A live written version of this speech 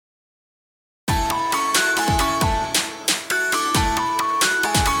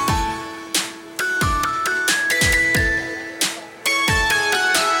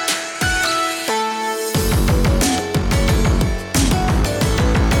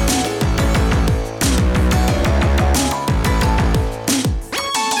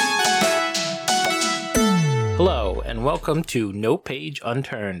welcome to No Page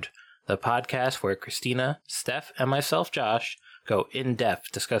Unturned, the podcast where Christina, Steph, and myself, Josh, go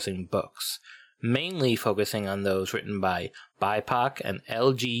in-depth discussing books, mainly focusing on those written by BIPOC and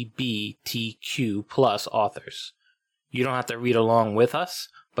LGBTQ plus authors. You don't have to read along with us,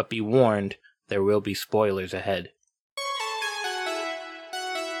 but be warned, there will be spoilers ahead.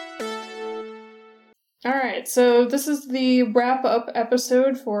 Alright, so this is the wrap-up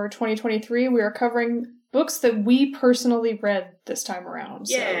episode for 2023. We are covering books that we personally read this time around.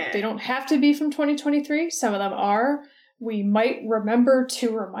 Yeah. So they don't have to be from 2023. Some of them are. We might remember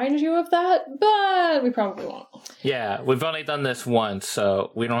to remind you of that, but we probably won't. Yeah, we've only done this once,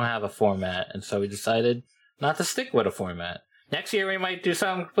 so we don't have a format, and so we decided not to stick with a format. Next year we might do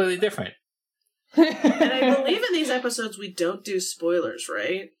something completely different. And I believe in these episodes we don't do spoilers,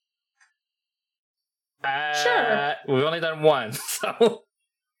 right? Sure. We've only done one, so...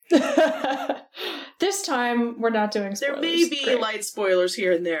 This time, we're not doing spoilers. There may be Great. light spoilers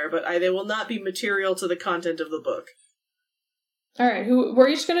here and there, but they will not be material to the content of the book. Alright, we're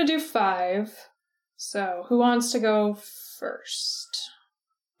each going to do 5. So, who wants to go first?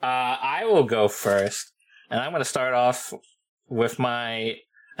 I will go first, and I'm going to start off with I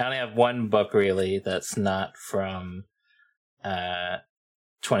only have one book, really, that's not from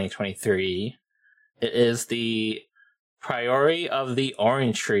 2023. It is The Priory of the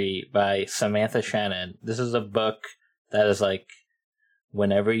Orange Tree by Samantha Shannon. This is a book that is like,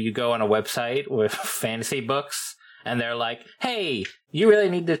 whenever you go on a website with fantasy books, and they're like, hey, you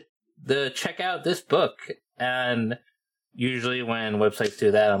really need to check out this book. And usually when websites do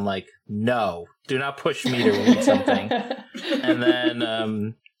that, I'm like, no, do not push me to read something. And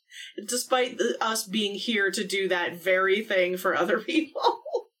then... Despite us being here to do that very thing for other people.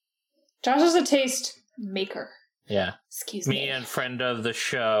 Josh is a taste maker. Yeah. Excuse me. Me and friend of the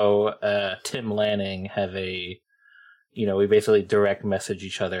show, Tim Lanning, have we basically direct message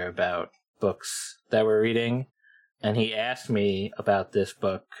each other about books that we're reading. And he asked me about this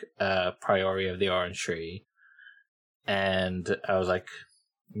book, Priory of the Orange Tree. And I was like,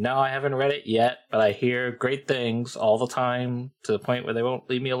 no, I haven't read it yet, but I hear great things all the time to the point where they won't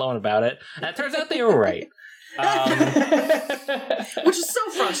leave me alone about it. And it turns out they were right. Which is so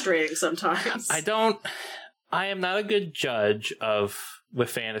frustrating sometimes. I am not a good judge with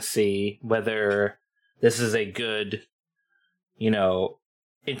fantasy, whether this is a good,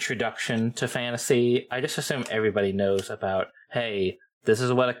 introduction to fantasy. I just assume everybody knows about, hey, this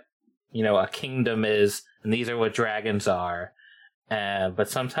is what a kingdom is, and these are what dragons are. But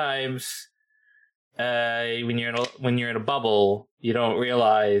sometimes, when you're in a bubble, you don't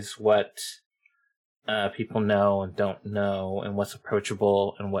realize what people know and don't know, and what's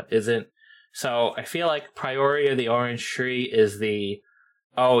approachable and what isn't. So I feel like Priory of the Orange Tree is you've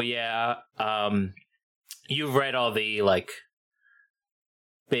read all the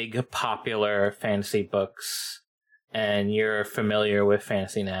big popular fantasy books, and you're familiar with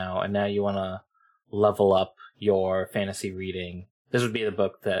fantasy now, and now you want to level up your fantasy reading. This would be the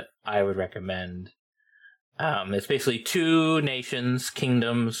book that I would recommend. It's basically 2 nations,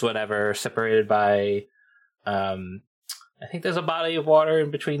 kingdoms, whatever, separated by, I think there's a body of water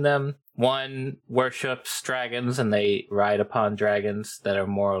in between them. One worships dragons, and they ride upon dragons that are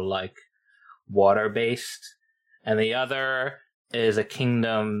more like water-based. And the other is a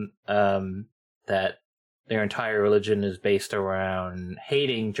kingdom that their entire religion is based around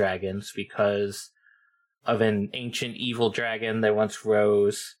hating dragons because of an ancient evil dragon that once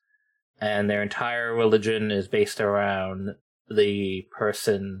rose, and their entire religion is based around the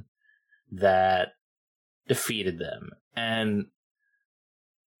person that defeated them. And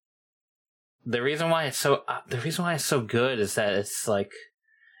the reason why it's so good is that it's like,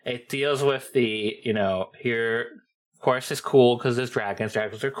 it deals with the, here, of course it's cool because there's dragons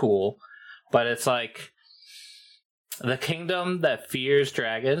are cool, but it's like the kingdom that fears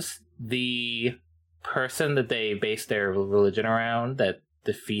dragons, the person that they base their religion around that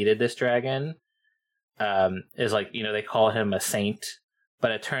defeated this dragon is like, they call him a saint, but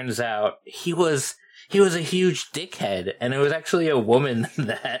it turns out he was a huge dickhead, and it was actually a woman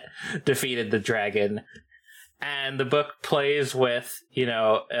that defeated the dragon. And the book plays with,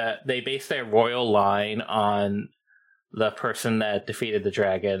 they base their royal line on the person that defeated the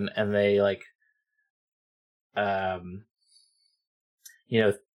dragon, and they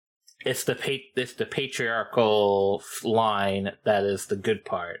it's the patriarchal line that is the good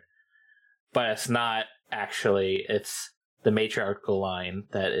part, but it's not actually. It's the matriarchal line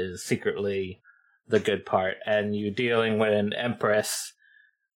that is secretly the good part. And you're dealing with an empress,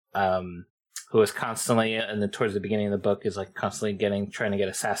 who is constantly, towards the beginning of the book, is constantly trying to get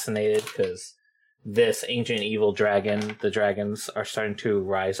assassinated because this ancient evil dragon, the dragons are starting to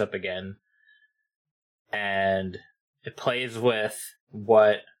rise up again. And it plays with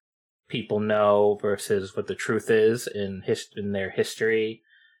what people know versus what the truth is in their history.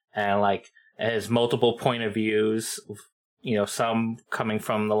 And like, it has multiple point of views, some coming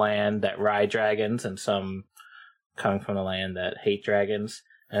from the land that ride dragons and some coming from the land that hate dragons.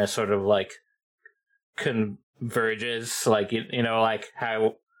 And it sort of like converges, like, like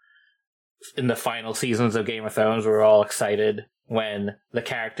how in the final seasons of Game of Thrones we're all excited when the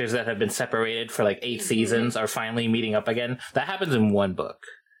characters that have been separated for like 8 seasons are finally meeting up again. That happens in one book.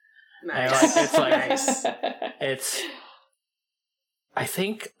 Nice. And Nice. I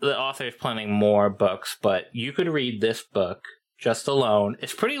think the author is planning more books, but you could read this book just alone.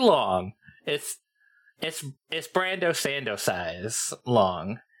 It's pretty long. It's Brando Sando size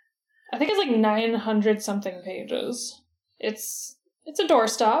long. I think it's like 900 something pages. It's a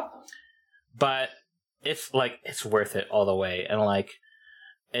doorstop. But it's worth it all the way. And like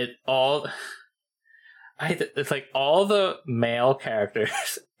it's like all the male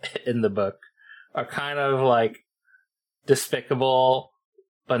characters in the book are kind of like despicable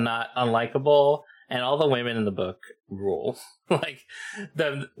but not unlikable, and all the women in the book rule. Like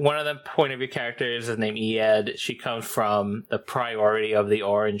one of the point of view characters is named Ied. She comes from the priority of the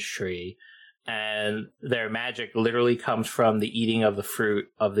orange tree, and their magic literally comes from the eating of the fruit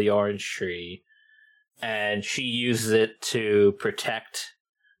of the orange tree, and she uses it to protect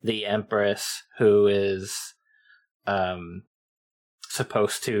the Empress, who is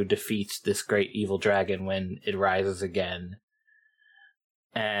supposed to defeat this great evil dragon when it rises again.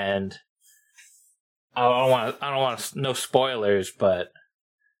 And I don't want no spoilers, but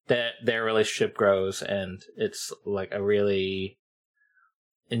their relationship grows, and it's like a really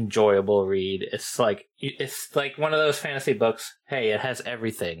enjoyable read. It's like one of those fantasy books. Hey, it has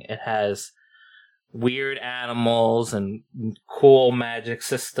everything. It has weird animals and cool magic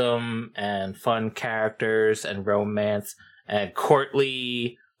system and fun characters and romance and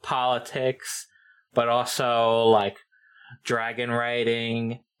courtly politics, but also like dragon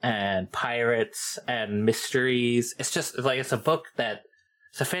riding and pirates and mysteries. It's just like it's a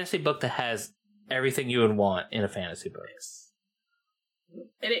fantasy book that has everything you would want in a fantasy book.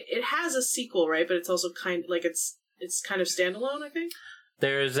 And it has a sequel, right? But it's also kind like it's kind of standalone, I think.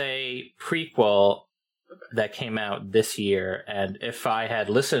 There's a prequel that came out this year, and if I had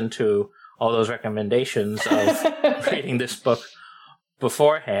listened to all those recommendations of reading this book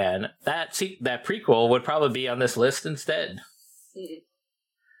beforehand, that prequel would probably be on this list instead. Mm-hmm.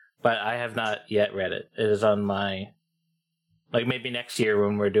 But I have not yet read it. It is on my... Like, maybe next year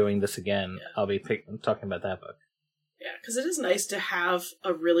when we're doing this again, I'll be talking about that book. Yeah, because it is nice to have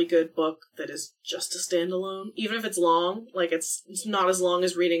a really good book that is just a standalone. Even if it's long, like, it's not as long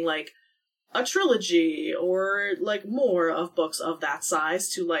as reading, like, a trilogy or, like, more of books of that size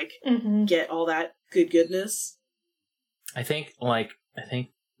to, like, get all that goodness. I think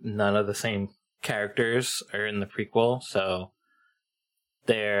none of the same characters are in the prequel, so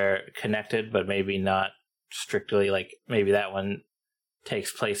they're connected, but maybe not strictly. Like, maybe that one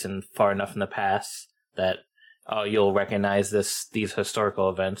takes place in far enough in the past that you'll recognize these historical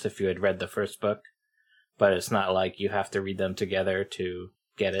events if you had read the first book, but it's not like you have to read them together to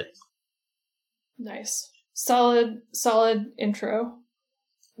get it. Nice. Solid intro.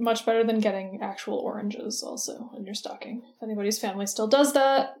 Much better than getting actual oranges also in your stocking. If anybody's family still does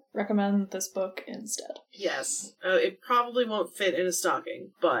that, recommend this book instead. Yes. It probably won't fit in a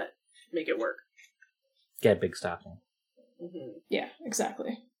stocking, but make it work. Get a big stocking. Mm-hmm. Yeah,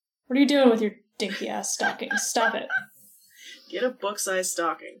 exactly. What are you doing with your dinky-ass stocking? Stop it. Get a book-sized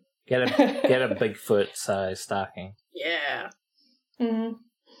stocking. Get a Bigfoot-sized stocking. Yeah. Mm-hmm.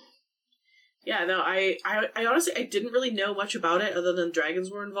 Yeah, no, I honestly, I didn't really know much about it other than dragons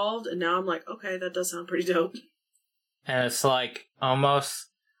were involved, and now I'm like, okay, that does sound pretty dope. And it's like,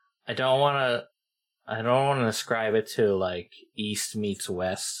 almost, I don't want to describe it to, like, East meets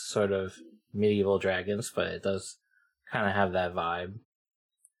West sort of medieval dragons, but it does kind of have that vibe.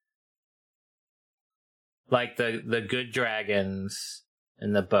 Like, the good dragons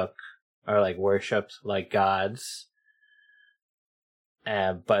in the book are, like, worshipped like gods.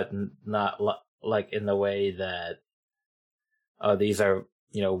 But not like in the way that these are,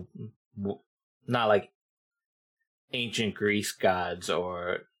 not like ancient Greece gods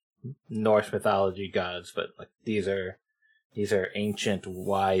or Norse mythology gods, but like these are ancient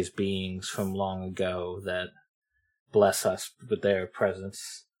wise beings from long ago that bless us with their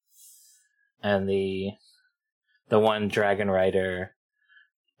presence. And the one dragon rider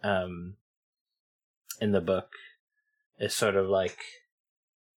in the book is sort of like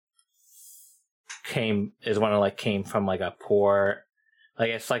came from like a poor, like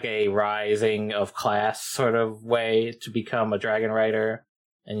it's like a rising of class sort of way to become a dragon rider,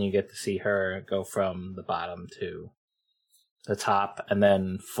 and you get to see her go from the bottom to the top and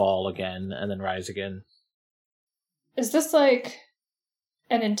then fall again and then rise again. Is this like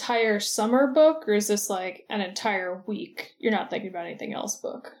an entire summer book, or is this like an entire week? You're not thinking about anything else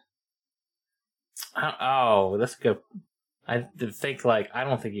book. Oh, that's good. I think I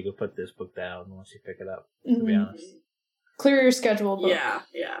don't think you could put this book down once you pick it up. To be honest, clear your schedule book.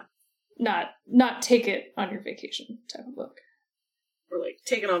 Yeah. Not take it on your vacation type of book. Or like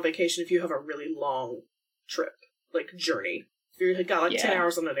take it on vacation if you have a really long trip, like journey. If you got 10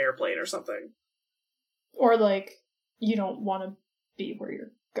 hours on an airplane or something. Or like you don't want to be where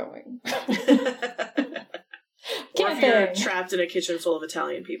you're going. Or if you're trapped in a kitchen full of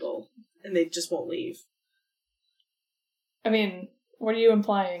Italian people and they just won't leave. I mean, what are you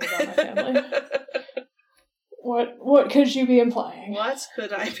implying about my family? What could you be implying? What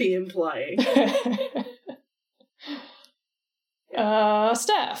could I be implying?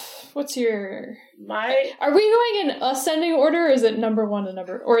 Steph, what's your... Are we going in ascending order, or is it number one and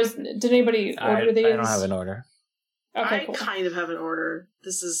number... Or did anybody order these? I don't have an order. Okay, I cool. kind of have an order.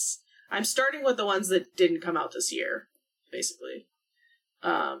 I'm starting with the ones that didn't come out this year, basically.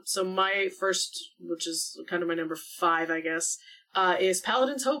 So my first, which is kind of my number 5, I guess, is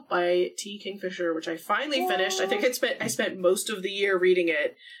Paladin's Hope by T. Kingfisher, which I finally finished. I think I spent most of the year reading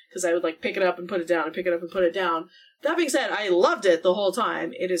it, because I would pick it up and put it down, and pick it up and put it down. That being said, I loved it the whole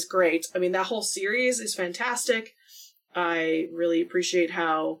time. It is great. I mean, that whole series is fantastic. I really appreciate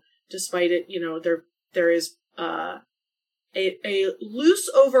how, despite it, there is a loose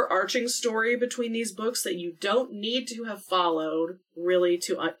overarching story between these books that you don't need to have followed really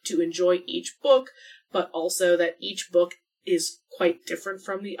to enjoy each book, but also that each book is quite different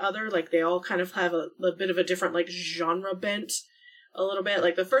from the other. Like they all kind of have a bit of a different genre bent a little bit.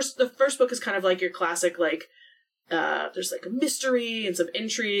 Like the first book is kind of like your classic there's a mystery and some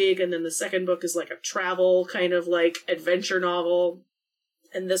intrigue, and then the second book is a travel kind of adventure novel,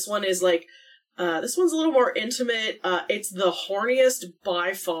 and this one is this one's a little more intimate. It's the horniest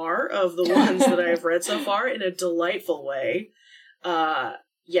by far of the ones that I've read so far in a delightful way.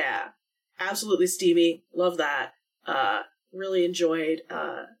 Yeah, absolutely steamy. Love that. Really enjoyed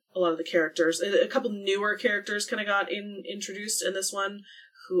a lot of the characters. A couple newer characters kind of got introduced in this one,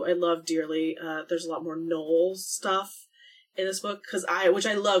 who I love dearly. There's a lot more Knoll stuff in this book, which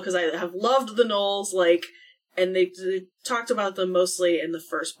I love, because I have loved the Knolls, and they talked about them mostly in the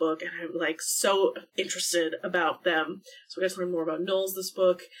first book, and I'm so interested about them. So we got to learn more about Knolls this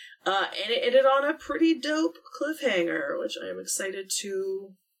book. And it ended on a pretty dope cliffhanger, which I am excited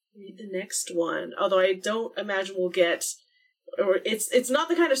to read the next one. Although I don't imagine we'll get, or it's not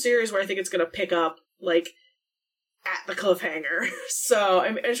the kind of series where I think it's going to pick up at the cliffhanger. So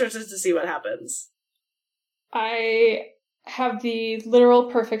I'm interested to see what happens. I have the literal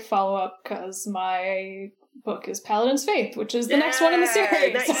perfect follow-up, because my book is Paladin's Faith, which is the next one in the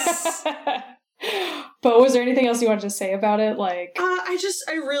series. Nice. But was there anything else you wanted to say about it? I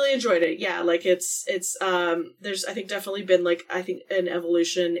really enjoyed it. Yeah, it's there's I think definitely been an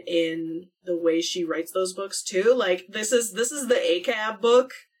evolution in the way she writes those books too. This is the ACAB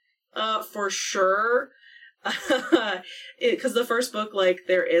book, for sure. Because the first book,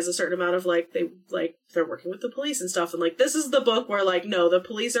 there is a certain amount of they're working with the police and stuff, and this is the book where no, the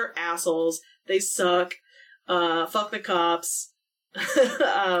police are assholes, they suck, fuck the cops.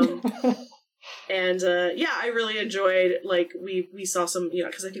 And I really enjoyed we saw some,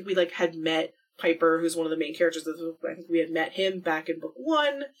 because I think we had met Piper, who's one of the main characters of the book. I think we had met him back in book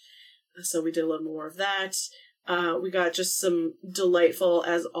 1, so we did a little more of that. We got just some delightful,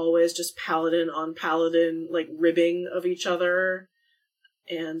 as always, just paladin on paladin, ribbing of each other.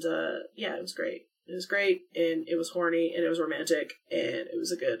 And, it was great. It was great, and it was horny, and it was romantic, and it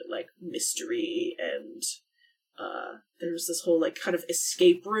was a good, mystery, and, there was this whole, kind of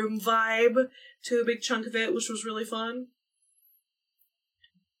escape room vibe to a big chunk of it, which was really fun.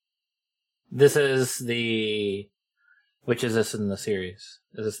 This is which is this in the series?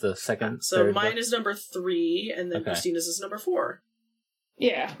 Is this the second? So mine is number 3, and then Christina's is number 4.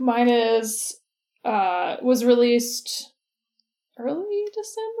 Yeah, mine was released early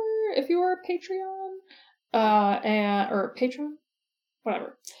December, if you were a Patreon, or patron,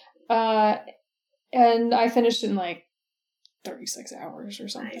 whatever. And I finished in 36 hours or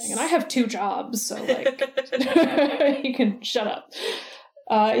something. Nice. And I have 2 jobs, so you can shut up.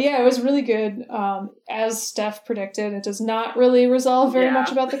 Yeah, it was really good. As Steph predicted, it does not really resolve very much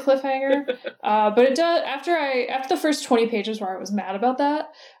about the cliffhanger. But it does. After the first 20 pages where I was mad about that,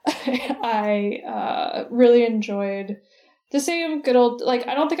 I really enjoyed the same good old, like,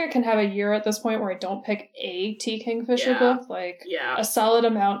 I don't think I can have a year at this point where I don't pick a T. Kingfisher book. Like, a solid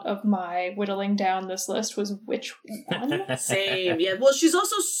amount of my whittling down this list was which one? Same, yeah. Well, she's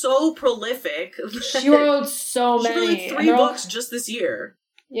also so prolific. She wrote so many. She wrote 3 books just this year.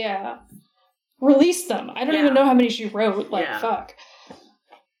 Yeah. Release them. I don't even know how many she wrote. Like, fuck.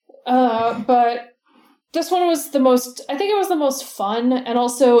 But this one was I think it was the most fun, and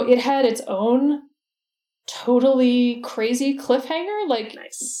also it had its own totally crazy cliffhanger. Like,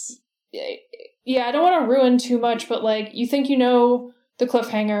 nice. Yeah, I don't want to ruin too much, but like, you think you know the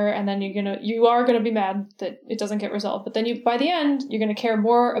cliffhanger, and then you are gonna be mad that it doesn't get resolved. But then by the end, you're gonna care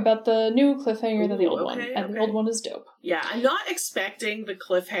more about the new cliffhanger than the old one, and the old one is dope. Yeah, I'm not expecting the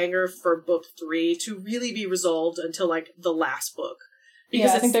cliffhanger for book 3 to really be resolved until like the last book.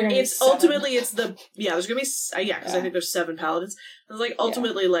 Because I think they're gonna be 7. Ultimately there's gonna be because I think there's 7 paladins. It's like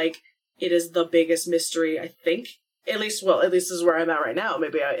ultimately like it is the biggest mystery, I think. At least this is where I'm at right now.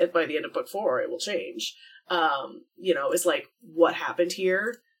 Maybe by the end of book 4 it will change. It's like what happened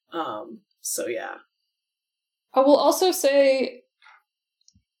here. So yeah. I will also say,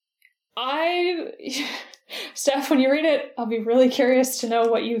 Steph, when you read it, I'll be really curious to know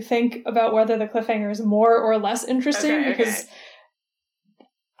what you think about whether the cliffhanger is more or less interesting, because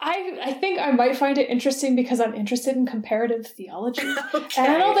I think I might find it interesting because I'm interested in comparative theology. And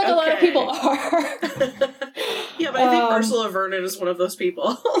I don't think a lot of people are. Yeah, but I think Ursula Vernon is one of those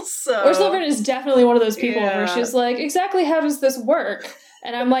people. So Ursula Vernon is definitely one of those people where she's like, exactly how does this work?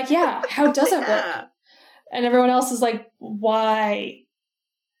 And I'm like, yeah, how does it work? And everyone else is like, why?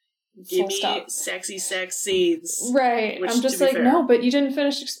 Give me sexy sex scenes. Right. I'm just like, no, but you didn't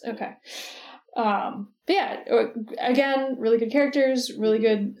finish. Okay. But yeah, again, really good characters, really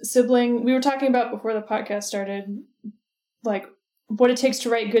good sibling. We were talking about before the podcast started, like, what it takes to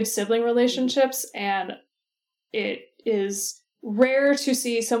write good sibling relationships, and it is rare to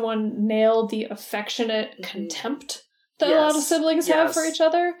see someone nail the affectionate contempt that a lot of siblings have for each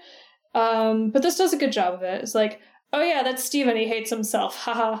other. But this does a good job of it. It's like, oh yeah, that's Steven, he hates himself,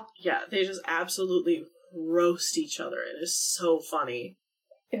 haha. Yeah, they just absolutely roast each other. It is so funny.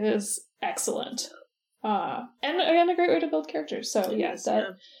 It is excellent. And again, a great way to build characters. So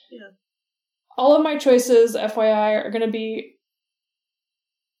all of my choices, FYI, are going to be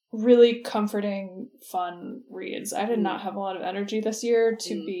really comforting, fun reads. I did not have a lot of energy this year to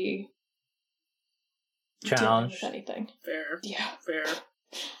be challenged with anything. Fair. Yeah. Fair.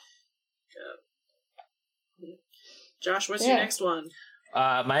 Yeah. Josh, what's your next one?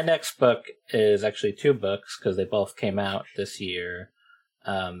 My next book is actually 2 books because they both came out this year.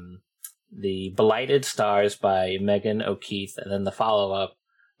 The Blighted Stars by Megan O'Keefe, and then the follow-up,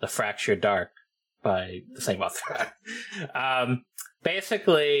 The Fractured Dark by the same author.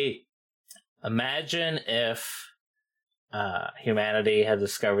 Basically, imagine if humanity had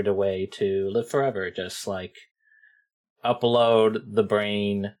discovered a way to live forever, just like upload the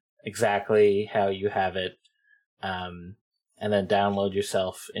brain exactly how you have it, and then download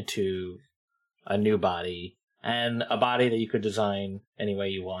yourself into a new body, and a body that you could design any way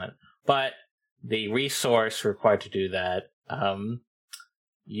you want. But the resource required to do that,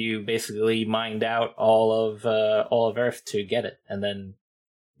 you basically mined out all of Earth to get it, and then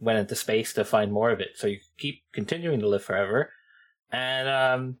went into space to find more of it. So you keep continuing to live forever,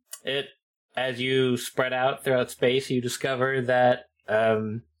 and as you spread out throughout space, you discover that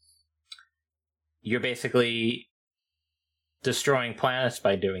you're basically destroying planets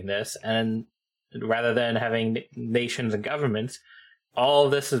by doing this, and rather than having nations and governments, all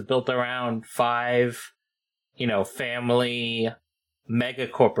of this is built around 5, family mega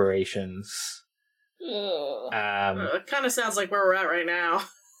corporations. It kind of sounds like where we're at right now.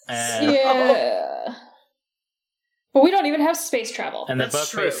 Yeah. But we don't even have space travel. And the book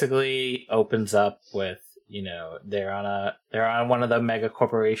basically opens up with, they're on one of the mega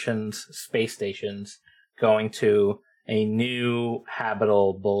corporations' space stations, going to a new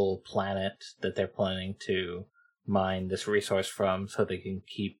habitable planet that they're planning to mine this resource from so they can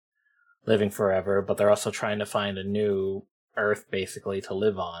keep living forever, but they're also trying to find a new Earth basically to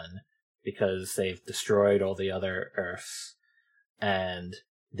live on because they've destroyed all the other Earths. And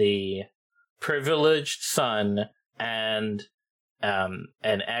the privileged son and an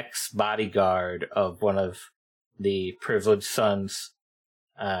ex-bodyguard of one of the privileged son's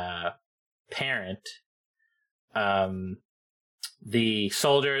parent, the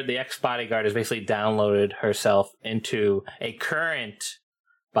ex-bodyguard has basically downloaded herself into a current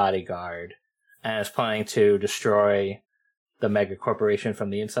bodyguard and is planning to destroy the mega corporation from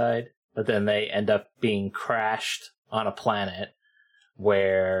the inside, but then they end up being crashed on a planet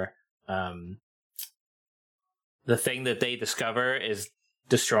where the thing that they discover is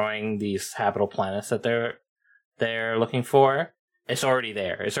destroying these habitable planets that they're looking for. It's already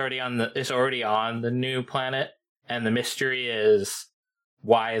there. It's already on the new planet, and the mystery is,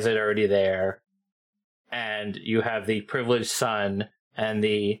 why is it already there? And you have the privileged son and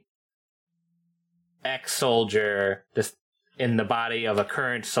the ex-soldier in the body of a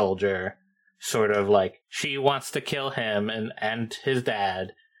current soldier, sort of like, she wants to kill him and his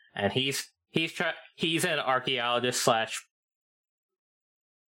dad, and he's an archaeologist slash...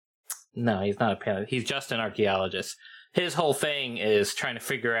 No, he's not a paleontologist. He's just an archaeologist. His whole thing is trying to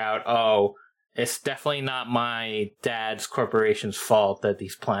figure out, it's definitely not my dad's corporation's fault that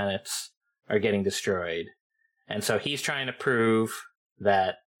these planets are getting destroyed. And so he's trying to prove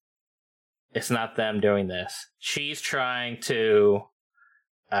that it's not them doing this. She's trying to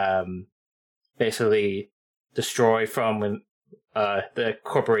basically destroy from the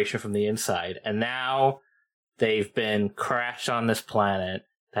corporation from the inside. And now they've been crashed on this planet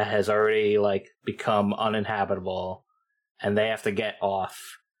that has already become uninhabitable, and they have to get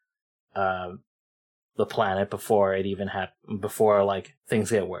off the planet before it even before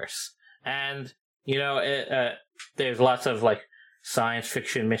things get worse. And there's lots of science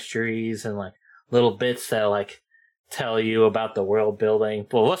fiction mysteries and little bits that tell you about the world building.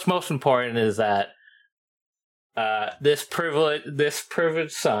 But what's most important is that this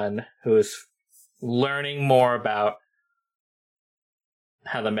privileged son who is learning more about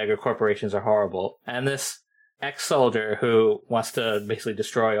how the mega corporations are horrible, and this ex-soldier who wants to basically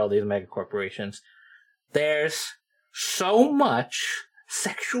destroy all these mega corporations. There's so much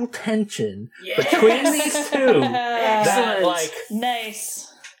sexual tension between these two that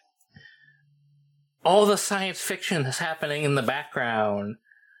nice. All the science fiction that's happening in the background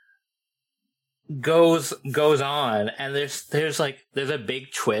goes on, and there's a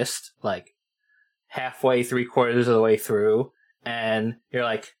big twist halfway, 3/4 of the way through, and you're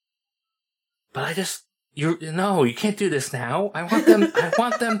like, but you can't do this now. I want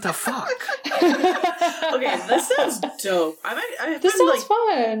them to fuck. Okay, this sounds dope. I've this been sounds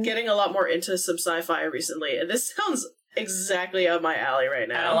fun. Getting a lot more into some sci-fi recently, and this sounds exactly up my alley right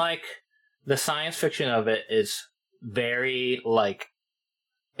now. And the science fiction of it is very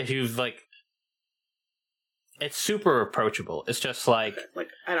if you've it's super approachable. It's just I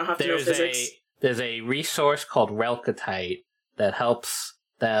don't have to know physics. There's a resource called Relkatite that helps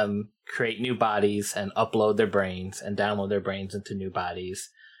them create new bodies and upload their brains and download their brains into new bodies.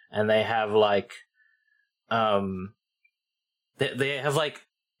 And they have they have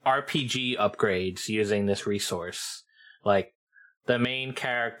RPG upgrades using this resource. The main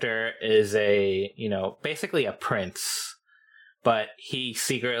character is basically a prince, but he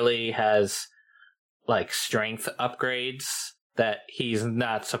secretly has strength upgrades that he's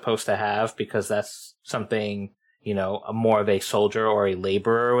not supposed to have, because that's something more of a soldier or a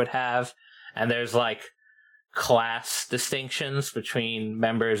laborer would have. And there's class distinctions between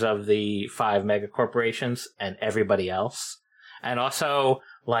members of the 5 mega corporations and everybody else. And also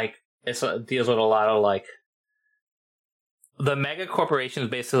it deals with a lot of the mega corporations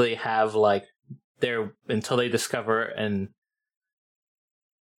basically have until they discover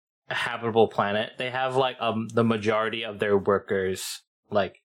a habitable planet, they have the majority of their workers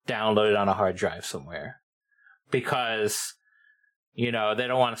downloaded on a hard drive somewhere, because they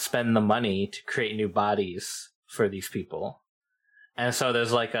don't want to spend the money to create new bodies for these people. And so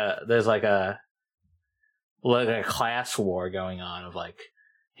there's a class war going on of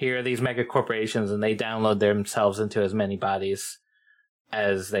here are these mega corporations, and they download themselves into as many bodies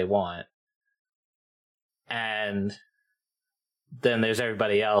as they want. And then there's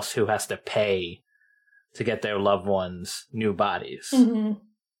everybody else who has to pay to get their loved ones new bodies. Mm-hmm.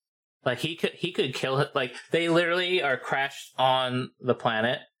 He could kill it. They literally are crashed on the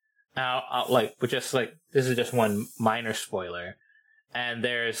planet. But just this is just one minor spoiler. And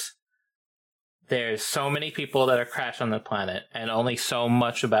there's so many people that are crashed on the planet, and only so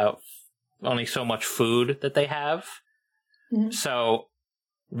much food that they have. Mm-hmm. So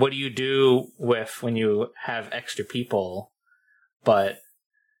what do you do when you have extra people, but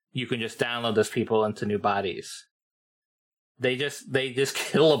you can just download those people into new bodies? They just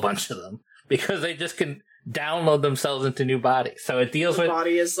kill a bunch of them because they just can download themselves into new bodies. So it deals with... The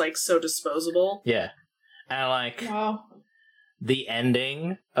body is so disposable. Yeah. And wow. The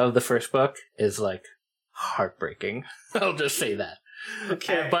ending of the first book is heartbreaking. I'll just say that.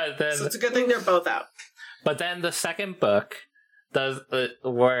 Okay. But then, so it's a good thing they're both out. But then the second book does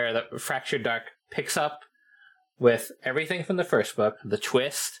where the Fractured Dark picks up with everything from the first book, the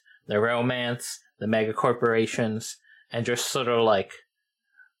twist, the romance, the mega corporations, and just sort of like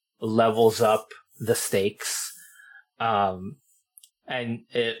levels up the stakes. And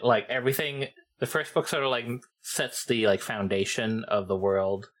it like everything. The first book sort of like sets the like foundation of the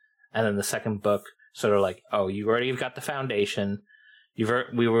world, and then the second book sort of like, oh, you already got the foundation.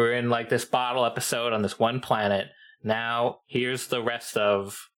 We were in like this bottle episode on this one planet. Now here's the rest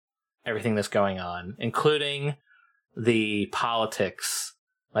of everything that's going on, including the politics.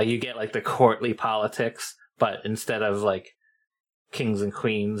 Like you get like the courtly politics, but instead of like kings and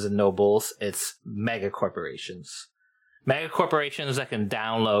queens and nobles, it's mega corporations. Mega corporations that can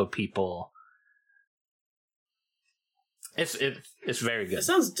download people. It's very good. It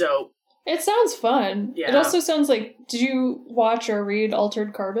sounds dope. It sounds fun. Yeah. It also sounds like, did you watch or read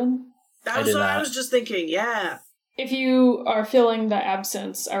Altered Carbon? That was what I was just thinking, yeah. If you are feeling the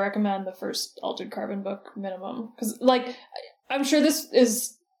absence, I recommend the first Altered Carbon book minimum. Because, like, I'm sure this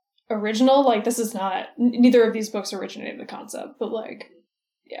is original. Like, this is not, neither of these books originated the concept. But, like,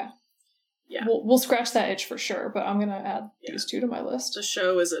 yeah. We'll scratch that itch for sure. But I'm going to add these two to my list. The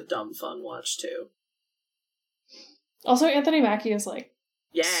show is a dumb fun watch, too. Also, Anthony Mackie is, like,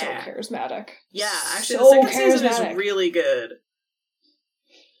 so charismatic. Yeah, actually, so the second season is really good.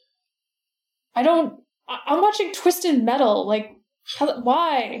 I'm watching Twisted Metal. Like,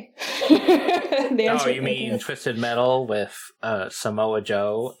 why? You mean Twisted Metal with Samoa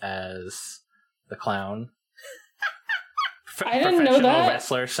Joe as the clown? I didn't know that. Professional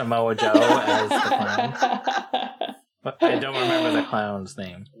wrestler Samoa Joe as the clown. But I don't remember the clown's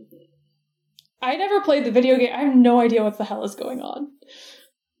name. I never played the video game. I have no idea what the hell is going on.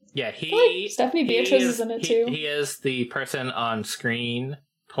 Yeah, Stephanie Beatriz is in it too. He is the person on screen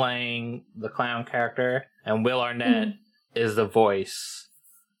playing the clown character, and Will Arnett is the voice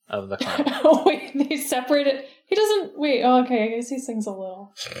of the clown. Oh, wait, they separated. He doesn't. Wait, okay, I guess he sings a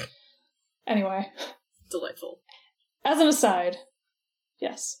little. Anyway. Delightful. As an aside,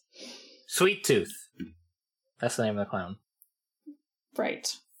 yes. Sweet Tooth. That's the name of the clown.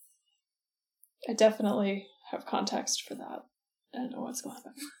 Right. I definitely have context for that. I don't know what's going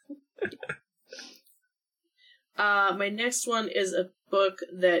on. My next one is a book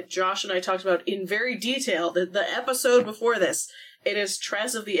that Josh and I talked about in very detail, the episode before this. It is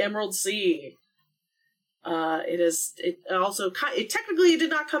Tress of the Emerald Sea. It technically did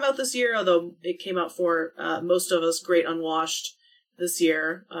not come out this year, although it came out for most of us Great Unwashed this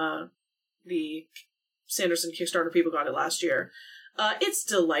year. The Sanderson Kickstarter people got it last year. It's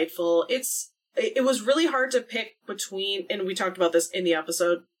delightful. It was really hard to pick between, and we talked about this in the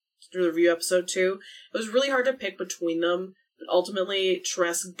episode, the review episode too. It was really hard to pick between them, but ultimately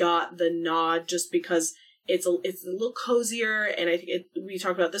Tress got the nod just because it's a little cozier, and I think we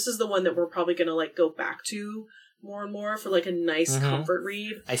talked about this is the one that we're probably gonna like go back to more and more for like a nice comfort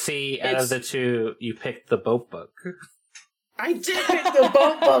read. I see. Out of the two, you picked the boat book. I did pick the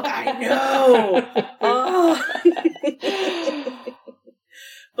boat book. I know. Oh.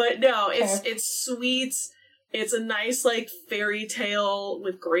 But no, it's sweet. It's a nice, like, fairy tale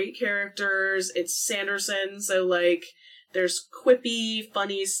with great characters. It's Sanderson, so, like, there's quippy,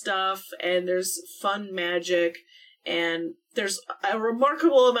 funny stuff, and there's fun magic, and there's a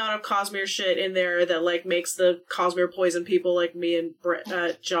remarkable amount of Cosmere shit in there that, like, makes the Cosmere poison people like me and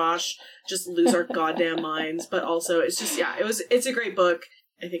Josh just lose our goddamn minds. But also, it's just, it's a great book.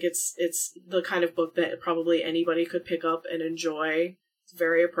 I think it's the kind of book that probably anybody could pick up and enjoy. It's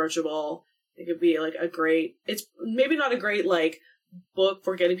very approachable. It could be like it's maybe not a great like book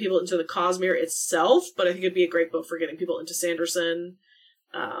for getting people into the Cosmere itself, but I think it'd be a great book for getting people into Sanderson.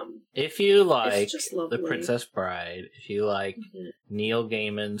 If you like The Princess Bride, if you like Neil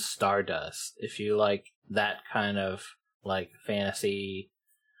Gaiman's Stardust, if you like that kind of like fantasy,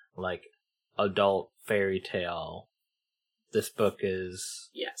 like adult fairy tale, this book is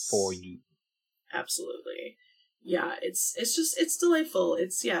for you. Absolutely. Yeah, it's delightful.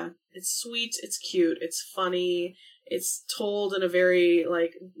 It's sweet, it's cute, it's funny, it's told in a very,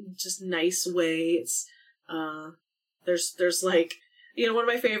 like, just nice way. It's, there's like, one of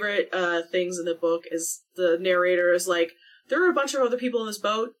my favorite, things in the book is the narrator is like, there are a bunch of other people in this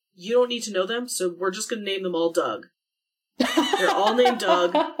boat, you don't need to know them, so we're just gonna name them all Doug. They're all named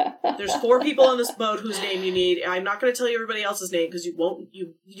Doug. There's 4 people on this boat whose name you need. I'm not gonna tell you everybody else's name, because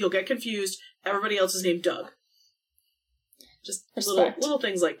you'll get confused. Everybody else is named Doug. Just little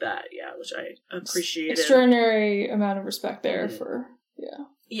things like that, which I appreciated. Extraordinary amount of respect there for,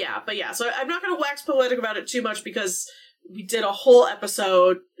 Yeah, but so I'm not going to wax poetic about it too much because we did a whole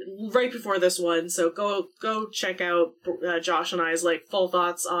episode right before this one, so go check out Josh and I's like full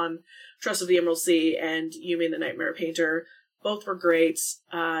thoughts on Trust of the Emerald Sea and Yumi and the Nightmare Painter. Both were great.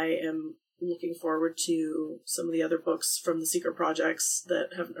 I am looking forward to some of the other books from the secret projects that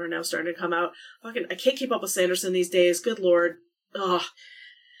are now starting to come out. I can't keep up with Sanderson these days. Good Lord. Ugh.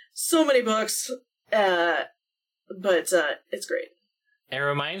 So many books. But it's great. It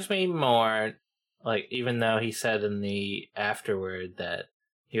reminds me more, like, even though he said in the afterword that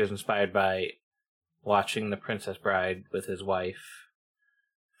he was inspired by watching The Princess Bride with his wife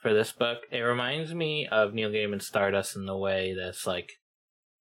for this book, it reminds me of Neil Gaiman's Stardust in the way that's, like,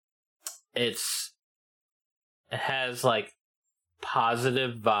 it has, like,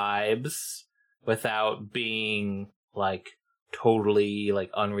 positive vibes without being, like, totally, like,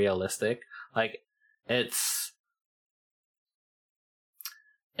 unrealistic. Like, it's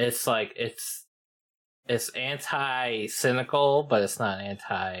anti-cynical, but it's not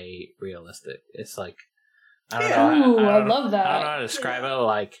anti-realistic. It's like, I don't know. I love that. I don't know how to describe it.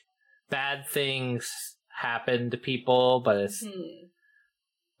 Like, bad things happen to people, but it's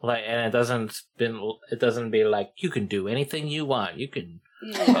like, and it doesn't be like, you can do anything you want. You can,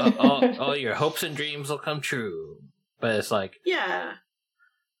 all your hopes and dreams will come true. But it's like, yeah,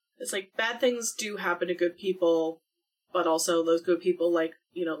 it's like bad things do happen to good people, but also those good people, like,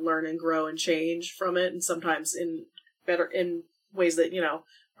 you know, learn and grow and change from it, and sometimes in ways that, you know,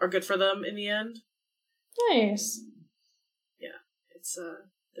 are good for them in the end. Nice. Yeah, it's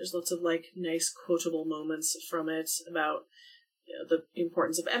there's lots of like nice quotable moments from it about, you know, the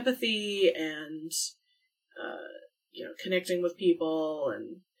importance of empathy and you know, connecting with people,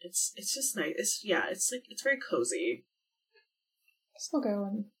 and it's just nice. It's very cozy. I'll go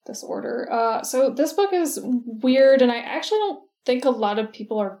in this order. So this book is weird, and I actually don't think a lot of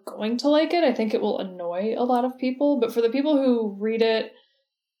people are going to like it. I think it will annoy a lot of people, but for the people who read it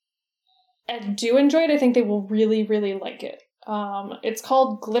and do enjoy it, I think they will really, really like it. It's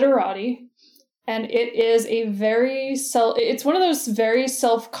called Glitterati, and it is it's one of those very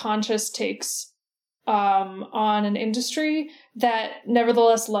self-conscious takes on an industry that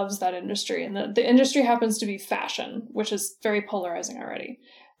nevertheless loves that industry. And the industry happens to be fashion, which is very polarizing already.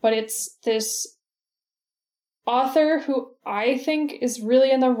 But it's this author who I think is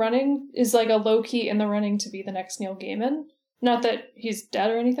really in the running, is like a low-key in the running to be the next Neil Gaiman. Not that he's dead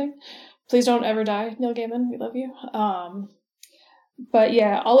or anything. Please don't ever die, Neil Gaiman. We love you. But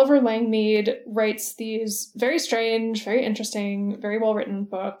yeah, Oliver Langmead writes these very strange, very interesting, very well-written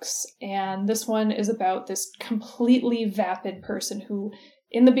books, and this one is about this completely vapid person who,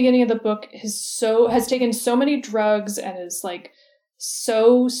 in the beginning of the book, has taken so many drugs and is, like,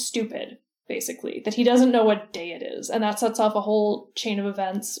 so stupid, basically, that he doesn't know what day it is, and that sets off a whole chain of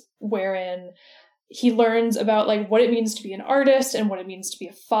events wherein he learns about, like, what it means to be an artist and what it means to be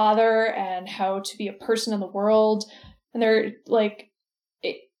a father and how to be a person in the world, and they're, like,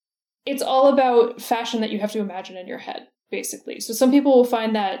 it's all about fashion that you have to imagine in your head, basically. So some people will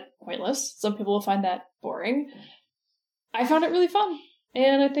find that pointless. Some people will find that boring. I found it really fun.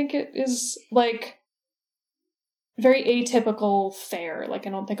 And I think it is, like, very atypical fare. Like,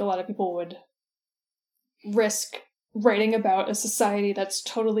 I don't think a lot of people would risk writing about a society that's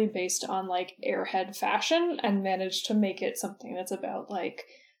totally based on, like, airhead fashion and manage to make it something that's about, like,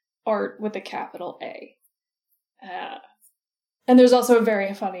 art with a capital A. And there's also a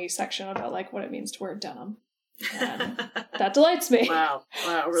very funny section about, like, what it means to wear denim. And that delights me. Wow,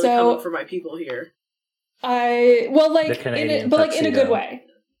 really coming for my people here. In a good way.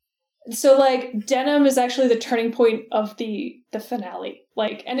 So, like, denim is actually the turning point of the finale.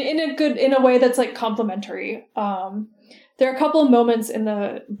 Like, and in a way that's, like, complimentary. There are a couple of moments in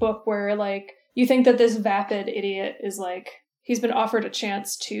the book where, like, you think that this vapid idiot is, like, he's been offered a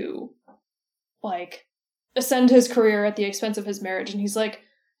chance to, like, ascend his career at the expense of his marriage, and he's like,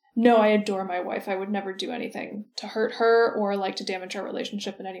 no, I adore my wife. I would never do anything to hurt her or, like, to damage our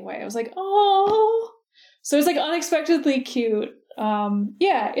relationship in any way. I was like, oh. So it's, like, unexpectedly cute.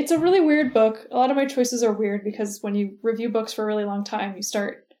 Yeah, it's a really weird book. A lot of my choices are weird because when you review books for a really long time, you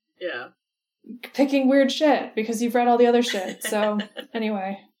start picking weird shit because you've read all the other shit. So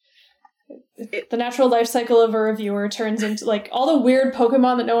anyway, the natural life cycle of a reviewer turns into, like, all the weird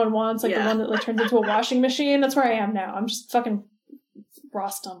Pokemon that no one wants, like the one that, like, turns into a washing machine. That's where I am now. I'm just fucking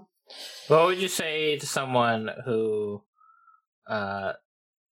Rostam. What would you say to someone who,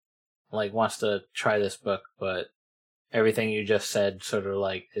 like, wants to try this book, but everything you just said sort of,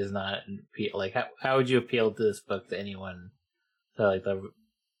 like, is not, like, how would you appeal to this book to anyone? So, like,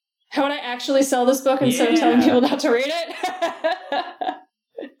 how would I actually sell this book instead of telling people not to read it?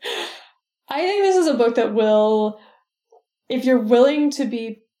 I think this is a book that will, if you're willing to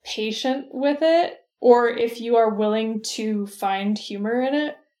be patient with it, or if you are willing to find humor in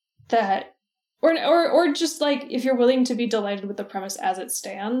it, that or just like if you're willing to be delighted with the premise as it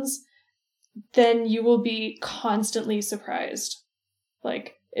stands, then you will be constantly surprised.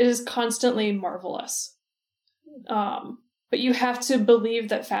 Like, it is constantly marvelous. But you have to believe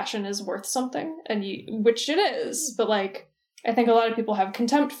that fashion is worth something, which it is, but like I think a lot of people have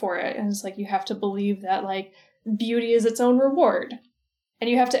contempt for it, and it's like you have to believe that like beauty is its own reward. And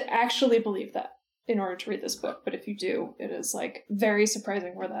you have to actually believe that in order to read this book. But if you do, it is like very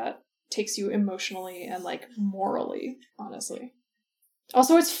surprising where that takes you emotionally and like morally, honestly.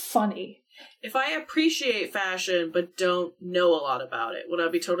 Also, it's funny. If I appreciate fashion but don't know a lot about it, would I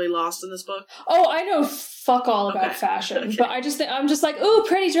be totally lost in this book? Oh, I know fuck all about fashion, but I'm just like, ooh,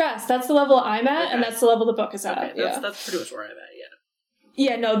 pretty dress. That's the level I'm at, and that's the level the book is at. That's pretty much where I'm at.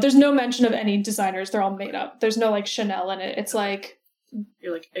 Yeah, no, there's no mention of any designers. They're all made up. There's no like Chanel in it. It's like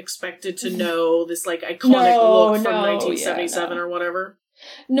you're like expected to know this like iconic look from 1977 or whatever.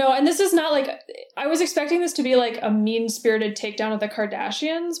 No, and this is not like, I was expecting this to be like a mean-spirited takedown of the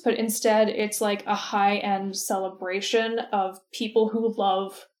Kardashians, but instead it's like a high-end celebration of people who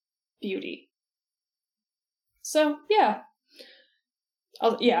love beauty. So, yeah. I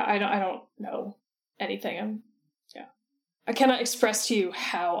don't know anything. I cannot express to you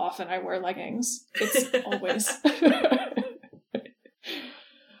how often I wear leggings. It's always.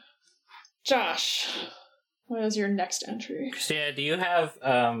 Josh, what is your next entry? Christina, do you have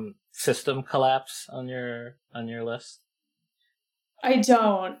System Collapse on your list? I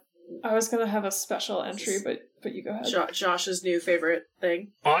don't. I was gonna have a special entry, but you go ahead. Josh's new favorite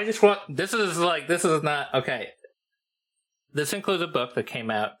thing. Oh, this is not okay. This includes a book that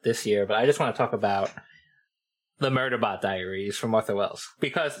came out this year, but I just want to talk about the Murderbot Diaries from Arthur Wells,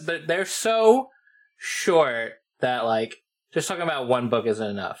 because they're so short that like just talking about one book isn't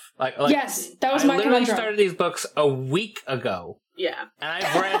enough. Like yes, that was my conundrum. I literally started these books a week ago. Yeah, and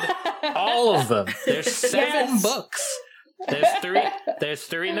I've read all of them. There's 7 books. There's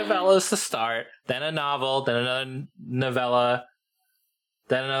 3 novellas to start, then a novel, then another novella,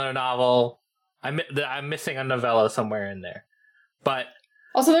 then another novel. I'm missing a novella somewhere in there, but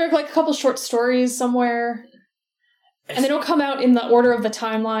also there are like a couple short stories somewhere. And they don't come out in the order of the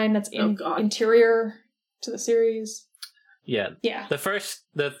timeline that's interior to the series. Yeah. The first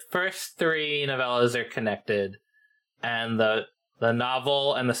 3 novellas are connected, and the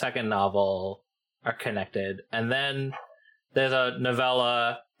novel and the second novel are connected. And then there's a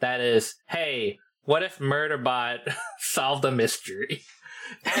novella that is, hey, what if Murderbot solved a mystery?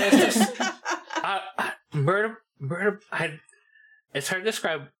 And it's just it's hard to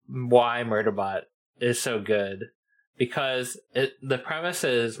describe why Murderbot is so good. Because the premise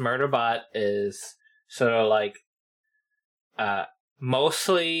is Murderbot is sort of like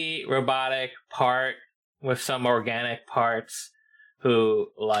mostly robotic, part with some organic parts. Who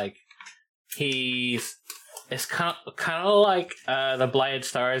like it's kind of like the Blighted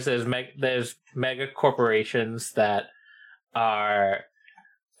Stars. There's mega corporations that are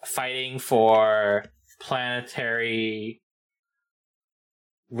fighting for planetary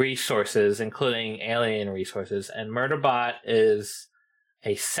resources, including alien resources, and Murderbot is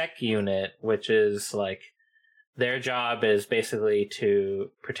a sec unit, which is like their job is basically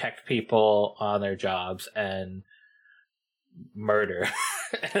to protect people on their jobs and murder.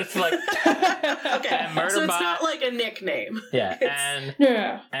 It's like okay, Murderbot, so it's not like a nickname. Yeah,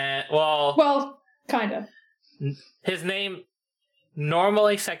 and well, kind of. His name.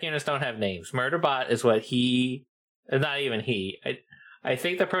 Normally, sec units don't have names. Murderbot is what he. Not even he. I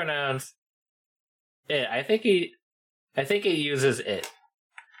think the pronouns it. I think he uses it.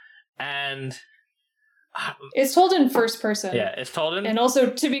 And it's told in first person. Yeah, it's told in. And also,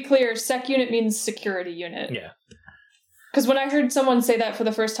 to be clear, sec unit means security unit. Yeah. Because when I heard someone say that for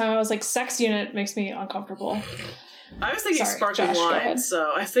the first time, I was like, sex unit makes me uncomfortable. I was thinking sparkling wine,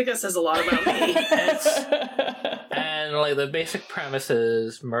 so I think that says a lot about me. And like the basic premise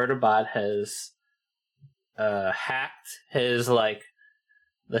is Murderbot has hacked his like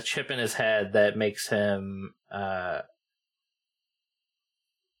the chip in his head that makes him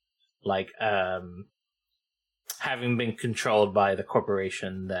having been controlled by the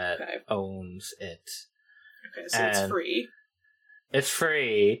corporation that owns it. Okay, so it's free. It's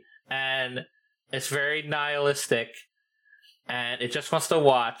free, and it's very nihilistic, and it just wants to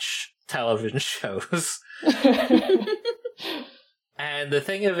watch television shows. And the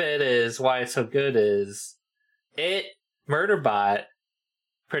thing of it is, why it's so good is, Murderbot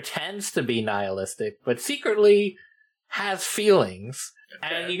pretends to be nihilistic, but secretly has feelings.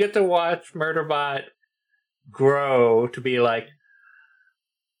 And you get to watch Murderbot grow to be like,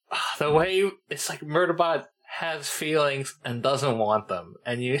 the way it's like Murderbot has feelings and doesn't want them,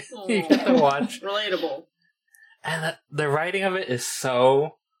 and you get to watch relatable. And the writing of it is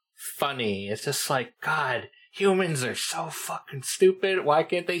so funny. It's just like, God, humans are so fucking stupid. Why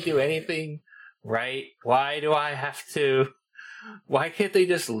can't they do anything right? Why do I have to? Why can't they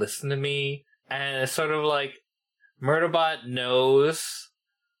just listen to me? And it's sort of like Murderbot knows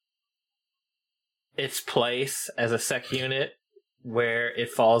its place as a sec unit where it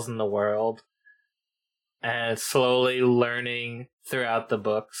falls in the world, and it's slowly learning throughout the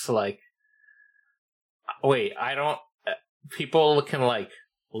books, like, wait, I don't, people can like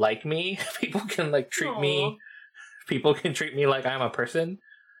me, people can treat me, people can treat me like I'm a person,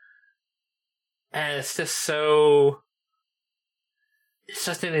 and it's just so, it's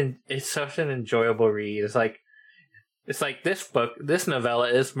such an enjoyable read. It's like this novella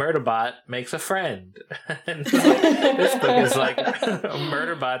is Murderbot makes a friend. And this book is like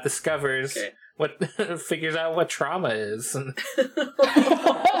Murderbot discovers figures out what trauma is. And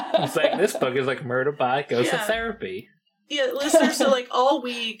it's like this book is like Murderbot goes to therapy. Yeah, listeners, so all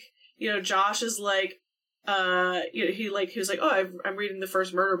week, Josh is like, he was like, oh, I'm reading the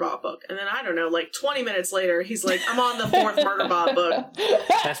first Murderbot book, and then I don't know, 20 minutes later, he's like, I'm on the fourth Murderbot book.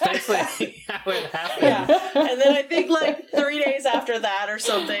 That's basically how it happened. Yeah, and then I think 3 days after that or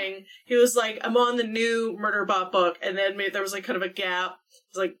something, he was like, I'm on the new Murderbot book, and then there was kind of a gap.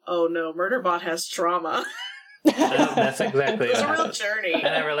 It's like, oh no, Murderbot has trauma. That's exactly. It's a real journey,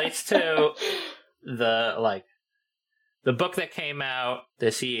 and it relates to the book that came out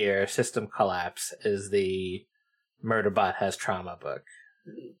this year, System Collapse, is the Murderbot Has Trauma book,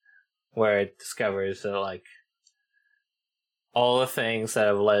 where it discovers that, all the things that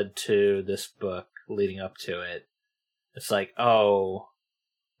have led to this book leading up to it, it's like, oh,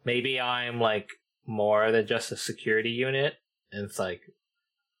 maybe I'm, more than just a security unit, and it's,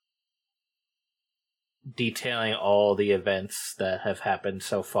 detailing all the events that have happened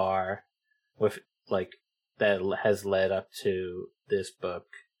so far with, that has led up to this book,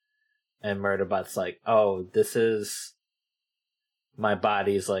 and Murderbot's like, oh, this is my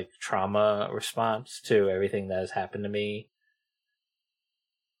body's trauma response to everything that has happened to me.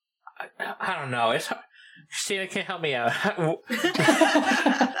 I don't know. It's hard. Christina, can you help me out?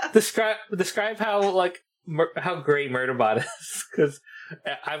 describe how how great Murderbot is, because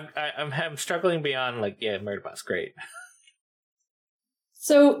I'm struggling beyond Murderbot's great.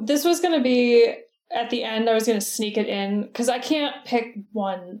 So this was going to be. At the end, I was going to sneak it in, because I can't pick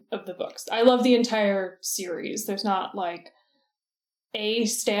one of the books. I love the entire series. There's not, a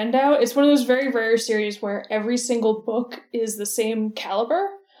standout. It's one of those very rare series where every single book is the same caliber,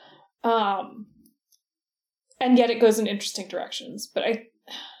 and yet it goes in interesting directions. But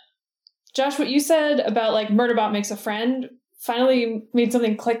Josh, what you said about, Murderbot makes a friend finally made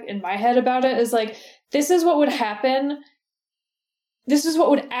something click in my head about it, is, this is what would happen. This is what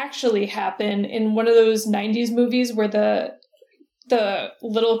would actually happen in one of those 90s movies where the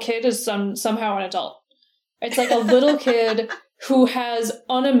little kid is somehow an adult. It's a little kid who has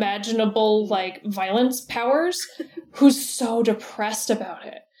unimaginable, violence powers, who's so depressed about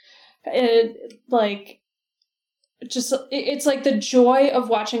it. It's the joy of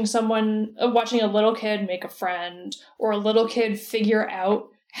watching watching a little kid make a friend, or a little kid figure out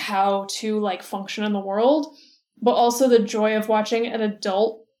how to, function in the world. But also the joy of watching an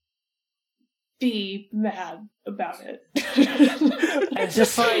adult be mad about it. It's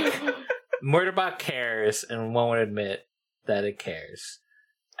just Murderbot cares and won't admit that it cares.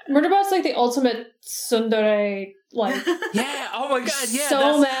 Murderbot's the ultimate tsundere, yeah, oh my god, yeah.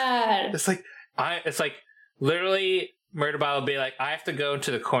 So mad. It's literally Murderbot will be like, I have to go to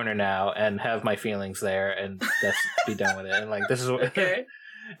the corner now and have my feelings there and that's be done with it. And this is what okay.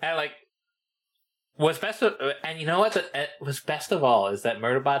 And what's best of, and you know what? What's best of all is that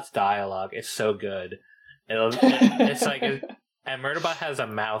Murderbot's dialogue is so good. It's and Murderbot has a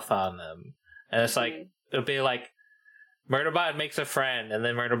mouth on them, and it's it'll be Murderbot makes a friend, and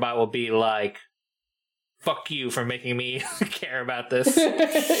then Murderbot will be like, "Fuck you for making me care about this."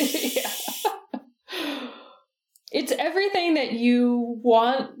 Yeah. It's everything that you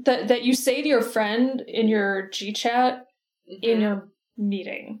want that you say to your friend in your G chat in your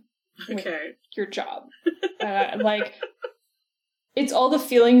meeting. Okay. Your job. It's all the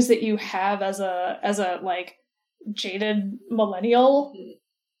feelings that you have as a jaded millennial,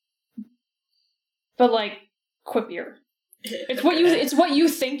 but quippier. It's what you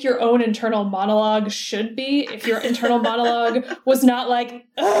think your own internal monologue should be if your internal monologue was not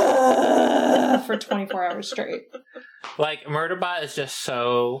for 24 hours straight. Murderbot is just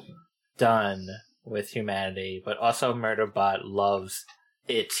so done with humanity, but also Murderbot loves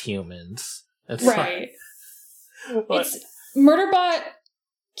it's humans. It's right. It's Murderbot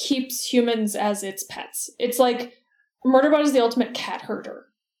keeps humans as its pets. It's like Murderbot is the ultimate cat herder.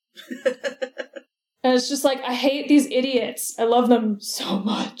 And it's just like, I hate these idiots. I love them so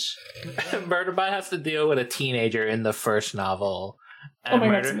much. Murderbot has to deal with a teenager in the first novel. Oh my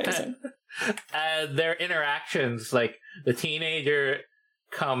god, it's amazing. And their interactions, like, the teenager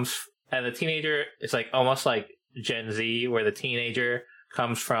is like almost like Gen Z, where the teenager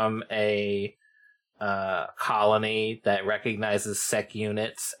comes from a colony that recognizes sec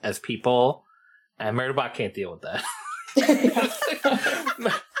units as people, and Murderbot can't deal with that.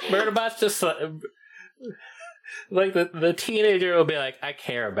 Murderbot's just like the teenager will be like, I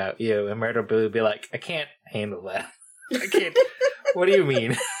care about you, and Murderbot will be like, I can't handle that. I can't. What do you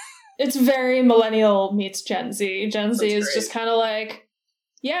mean? It's very millennial meets Gen Z. Gen Z is great. just kind of like,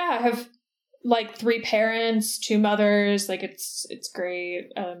 yeah, I have like 3 parents, 2 mothers. Like it's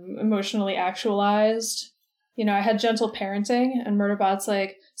great. Emotionally actualized. You know, I had gentle parenting, and Murderbot's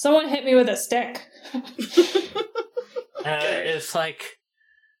like, someone hit me with a stick. It's like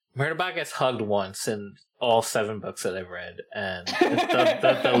Murderbot gets hugged once in all 7 books that I've read, and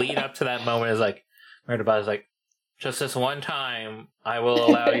the lead up to that moment is like, Murderbot is like, just this one time, I will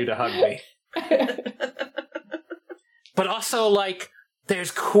allow you to hug me. But also, like, there's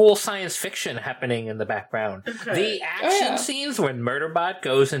cool science fiction happening in the background. Okay. The action scenes when Murderbot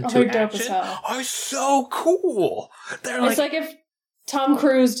goes into action are so cool. It's like if Tom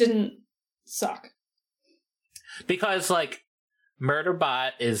Cruise didn't suck. Because, like,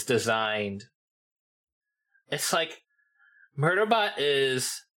 Murderbot is designed... It's like, Murderbot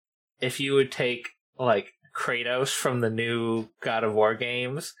is, if you would take, like, Kratos from the new God of War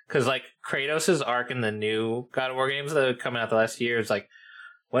games, because like Kratos' arc in the new God of War games that are coming out the last year is like,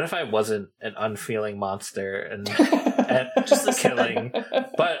 what if I wasn't an unfeeling monster and just killing,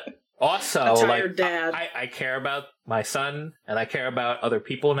 but also like dad. I care about my son and I care about other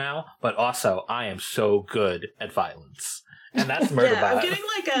people now, but also I am so good at violence. And that's Murderbot. Yeah, I'm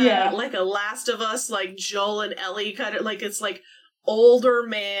getting like a Last of Us, like Joel and Ellie kind of like, it's like older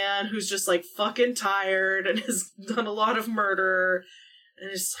man who's just like fucking tired and has done a lot of murder, and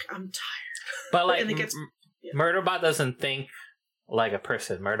it's like, I'm tired. But like, and it gets, Murderbot doesn't think like a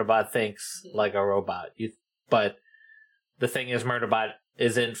person. Murderbot thinks like a robot. But the thing is, Murderbot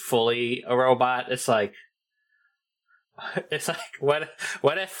isn't fully a robot. It's like what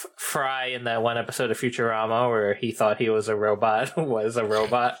if Fry in that one episode of Futurama where he thought he was a robot was a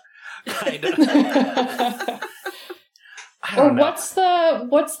robot, kind of. Or what's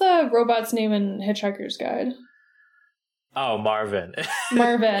the robot's name in Hitchhiker's Guide? Oh, Marvin.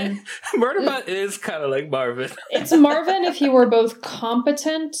 Marvin. Murderbot is kind of like Marvin. It's Marvin if he were both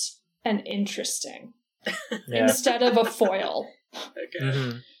competent and interesting. Yeah. Instead of a foil. Okay.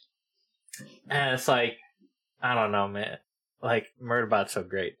 Mm-hmm. And it's like, I don't know, man. Like, Murderbot's so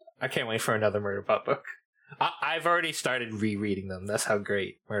great. I can't wait for another Murderbot book. I've already started rereading them. That's how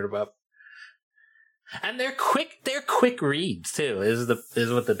great Murderbot. And they're quick reads too. Is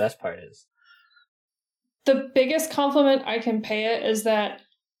what the best part is. The biggest compliment I can pay it is that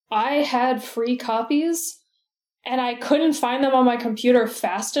I had free copies and I couldn't find them on my computer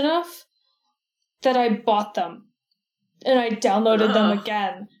fast enough that I bought them. And I downloaded them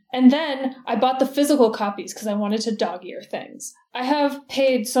again. And then I bought the physical copies because I wanted to dog-ear things. I have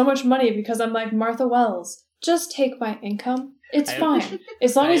paid so much money because I'm like, Martha Wells, just take my income. It's fine.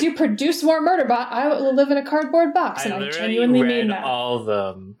 As long as you produce more Murderbot, I will live in a cardboard box. And I genuinely mean that. All of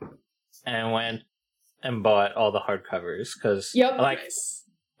them and went and bought all the hardcovers. Because,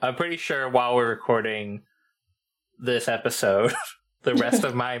 I'm pretty sure while we're recording this episode, the rest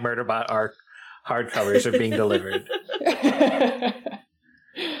of my Murderbot hardcovers are being delivered.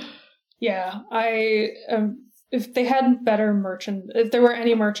 Yeah, if they had better if there were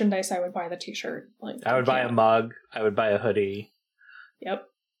any merchandise, I would buy the t-shirt. Like, I would buy a mug. I would buy a hoodie. Yep.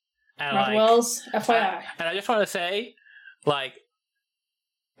 And Wells, FYI. And I just want to say, like,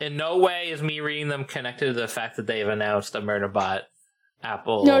 in no way is me reading them connected to the fact that they've announced a Murderbot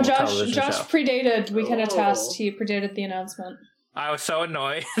Apple television Josh show. predated. We can attest. He predated the announcement. I was so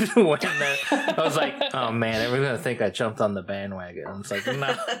annoyed when I was like, oh man, everyone's going to think I jumped on the bandwagon. I was like,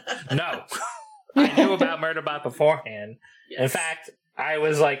 no. I knew about Murderbot beforehand. Yes. In fact, I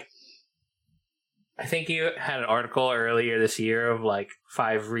was like, I think you had an article earlier this year of like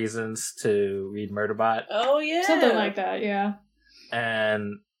 5 reasons to read Murderbot. Oh yeah. Something like that, yeah.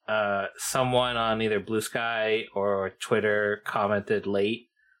 And someone on either Blue Sky or Twitter commented late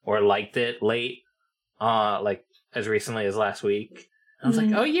or liked it late, like as recently as last week. I was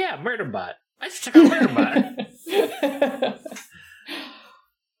like, oh yeah, Murderbot. I should check out Murderbot.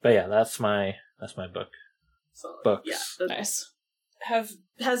 But yeah, that's my book. So, Books. Yeah, Nice.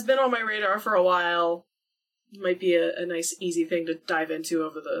 has been on my radar for a while. Might be a nice, easy thing to dive into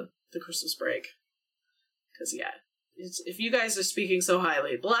over the Christmas break. Because, yeah, if you guys are speaking so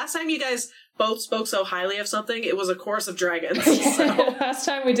highly... The last time you guys both spoke so highly of something, it was A Chorus of Dragons. So. Last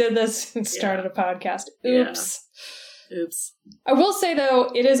time we did this and started a podcast. Oops. Yeah. Oops. I will say,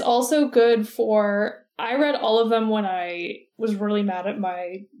 though, it is also good for... I read all of them when I was really mad at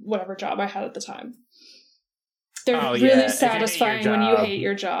my whatever job I had at the time. They're really satisfying when you hate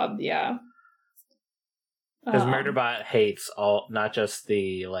your job, yeah. Because Murderbot hates all, not just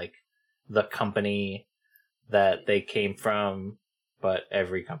the company that they came from, but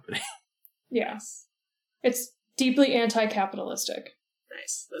every company. Yes. It's deeply anti-capitalistic.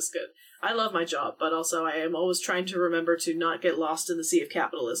 Nice. That's good. I love my job, but also I am always trying to remember to not get lost in the sea of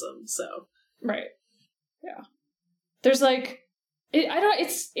capitalism, so. Right. Yeah. There's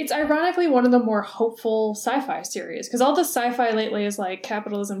it's ironically one of the more hopeful sci-fi series, because all the sci-fi lately is like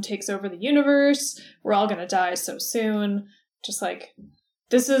capitalism takes over the universe, we're all gonna die so soon. Just like,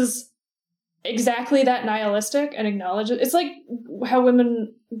 this is exactly that nihilistic and acknowledges. It's like how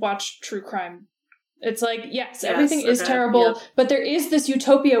women watch true crime. It's like, yes, everything is terrible, but there is this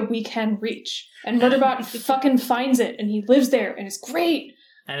utopia we can reach. And Murderbot fucking finds it, and he lives there, and it's great.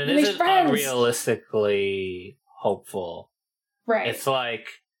 And it isn't unrealistically hopeful. Right. It's like,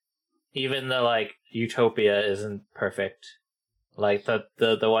 even the utopia isn't perfect. Like the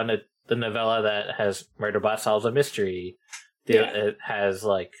one that the novella that has Murderbot solves a mystery. It has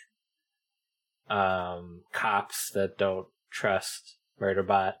cops that don't trust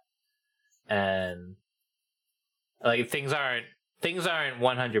Murderbot, and things aren't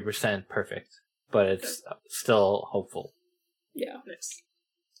 100% perfect, but it's still hopeful. Yeah. Nice.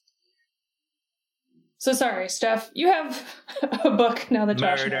 So sorry, Steph, you have a book now that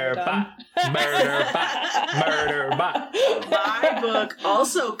Josh and I are done. Murderbot. My book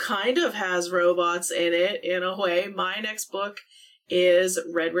also kind of has robots in it, in a way. My next book is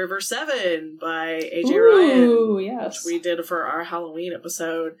Red River 7 by A.J. Ryan. Ooh, yes. Which we did for our Halloween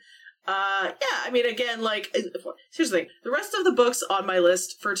episode. Yeah, I mean, again, here's the thing. The rest of the books on my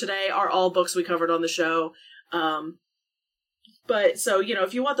list for today are all books we covered on the show. But, so,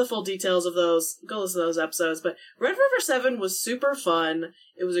 if you want the full details of those, go listen to those episodes. But Red River 7 was super fun.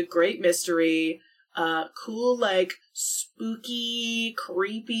 It was a great mystery. Cool, spooky,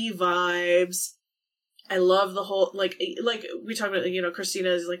 creepy vibes. I love the whole, we talked about, Christina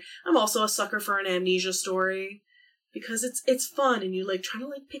is I'm also a sucker for an amnesia story. Because it's fun, and you, trying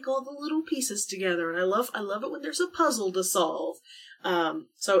to, pick all the little pieces together. And I love it when there's a puzzle to solve.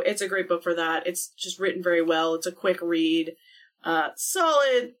 So it's a great book for that. It's just written very well. It's a quick read.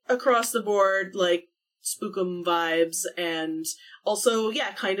 Solid across the board, spookum vibes, and also,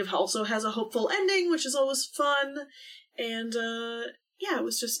 kind of also has a hopeful ending, which is always fun, and, it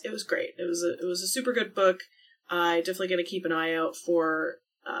was great. It was a super good book. I definitely gonna keep an eye out for,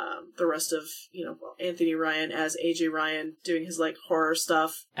 the rest of, Anthony Ryan as A.J. Ryan doing his, horror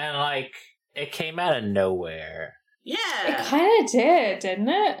stuff. And, it came out of nowhere. Yeah! It kind of did, didn't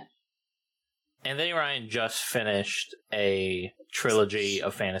it? Anthony Ryan just finished a trilogy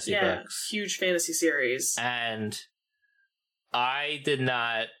of fantasy books. Huge fantasy series. And I did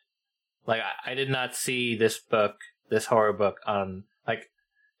not see this horror book on,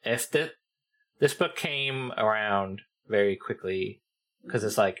 if this book came around very quickly, because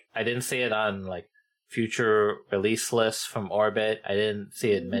it's I didn't see it on, future release lists from Orbit. I didn't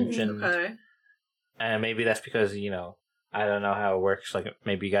see it mentioned. Okay. And maybe that's because, I don't know how it works.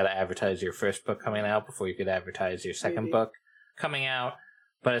 Maybe you got to advertise your first book coming out before you could advertise your second book coming out.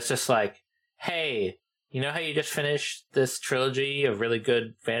 But it's just hey, you know how you just finished this trilogy of really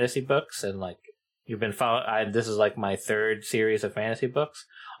good fantasy books, and you've been following. This is my third series of fantasy books.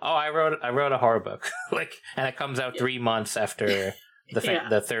 Oh, I wrote a horror book, and it comes out 3 months after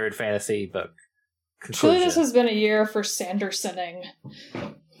the third fantasy book conclusion. Truly, this has been a year for Sandersoning.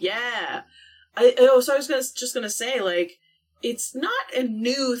 Yeah. So I was just gonna say, it's not a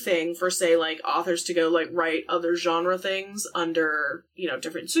new thing for, say, authors to go, write other genre things under,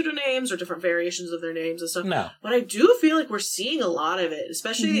 different pseudonyms or different variations of their names and stuff. No. But I do feel we're seeing a lot of it,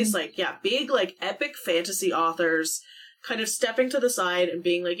 especially these, big, epic fantasy authors kind of stepping to the side and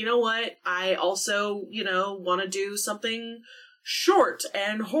being you know what, I also, want to do something short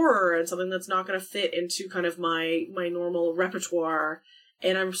and horror and something that's not going to fit into kind of my normal repertoire.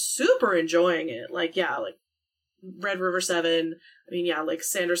 And I'm super enjoying it. Red River 7. I mean,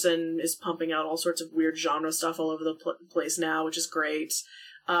 Sanderson is pumping out all sorts of weird genre stuff all over the place now, which is great.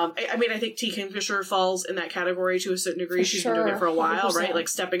 I mean, I think T. Kingfisher falls in that category to a certain degree. For She's sure, been doing it for a while, 100%. right? Like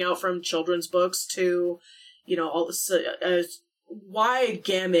stepping out from children's books to, all this a wide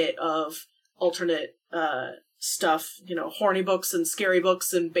gamut of alternate stuff. Horny books and scary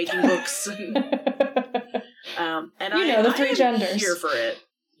books and baking books, and the three genders. Here for it.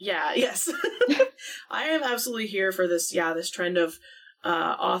 Yeah. Yes. I am absolutely here for this. Yeah, this trend of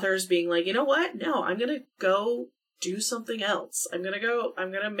authors being like, you know what? No, I'm gonna go do something else. I'm gonna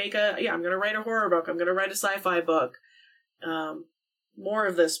write a horror book. I'm gonna write a sci-fi book. More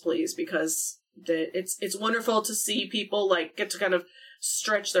of this, please, because it's wonderful to see people like get to kind of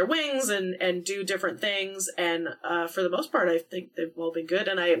stretch their wings and do different things. And for the most part, I think they've all been good.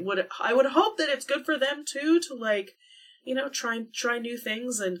 And I would hope that it's good for them too, to like, try new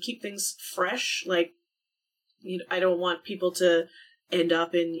things and keep things fresh. Like, I don't want people to end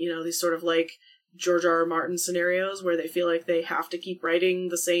up in, these sort of like George R. R. Martin scenarios where they feel like they have to keep writing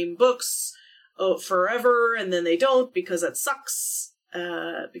the same books forever, and then they don't because it sucks,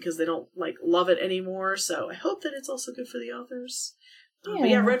 because they don't like love it anymore. So I hope that it's also good for the authors. But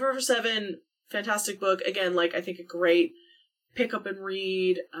yeah, Red River 7, fantastic book. Again, like, I think a great pick up and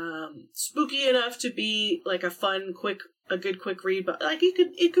read. Spooky enough to be like a good quick read, but like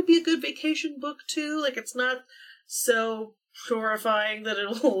it could be a good vacation book too. Like, it's not so horrifying that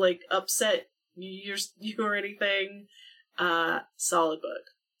it'll like upset you or anything. Solid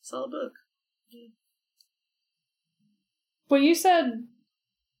book. What you said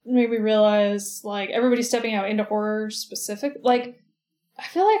made me realize, like, everybody's stepping out into horror specific. Like, I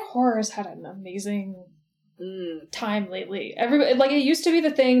feel like horror has had an amazing time lately. Everybody, like, it used to be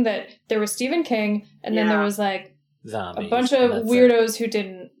the thing that there was Stephen King, and then there was like zombies, a bunch of weirdos who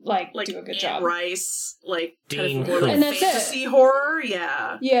didn't like do a good job. Rice, like Dean, kind of more like and that's fantasy horror.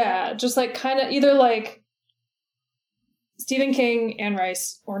 Yeah, just like kind of either like Stephen King, Anne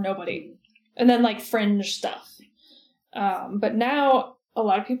Rice, or nobody, and then like fringe stuff. But now a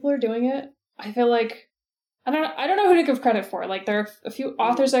lot of people are doing it. I feel like I don't know who to give credit for. Like, there are a few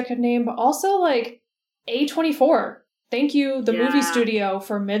authors I could name, but also like A24. Thank you, the movie studio,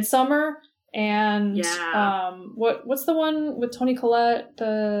 for Midsummer. And what's the one with Toni Collette?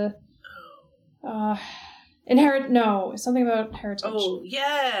 The something about heritage. Oh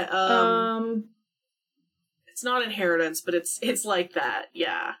yeah. It's not Inheritance, but it's like that.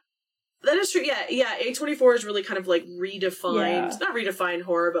 Yeah. That is true. Yeah. A24 is really kind of like redefined, not redefined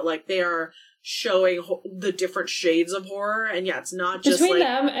horror, but like they are showing the different shades of horror. And yeah, it's not just between like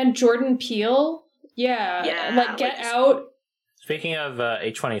them and Jordan Peele. Yeah. Like Get Out. Speaking of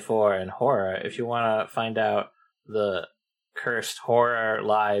A24 and horror, if you want to find out the cursed horror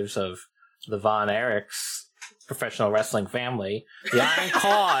lives of the Von Erichs professional wrestling family, The Iron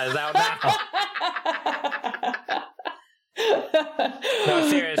Claw is out now. No,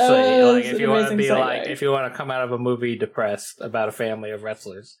 seriously, like, if you want to be segue. Like, if you want to come out of a movie depressed about a family of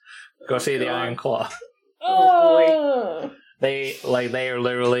wrestlers, go see The Iron Claw. Oh boy. They are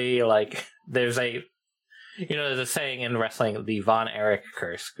literally like, there's a saying in wrestling, the Von Erich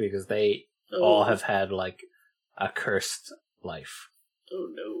curse, because they all have had like a cursed life. Oh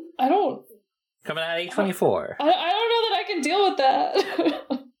no. I don't. Coming out of A24. I don't know that I can deal with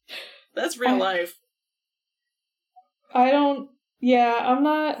that. That's real life. I don't. Yeah, I'm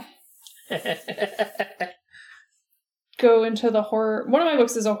not. Go into the horror. One of my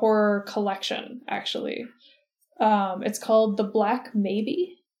books is a horror collection, actually. It's called The Black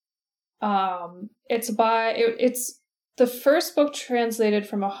Maybe. It's the first book translated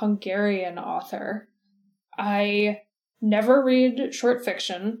from a Hungarian author. I never read short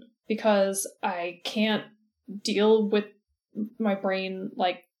fiction because I can't deal with my brain,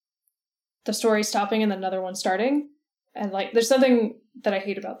 like, the story stopping and then another one starting. And, like, there's something that I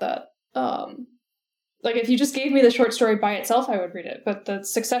hate about that. Like, if you just gave me the short story by itself, I would read it. But the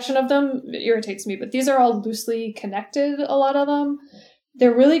succession of them irritates me. But these are all loosely connected, a lot of them.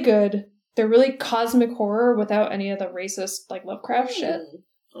 They're really good. They're really cosmic horror without any of the racist, like, Lovecraft shit.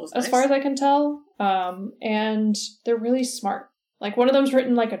 As far as I can tell. And they're really smart. Like, one of them's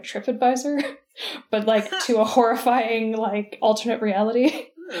written like a TripAdvisor, but, like, to a horrifying, like, alternate reality.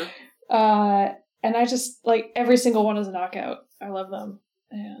 And I just, like, every single one is a knockout. I love them.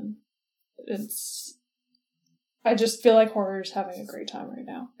 And I just feel like horror's having a great time right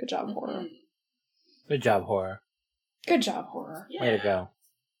now. Good job, horror. Good job, horror. Good job, horror. Yeah. Way to go.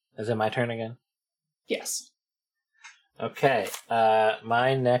 Is it my turn again? Yes. Okay.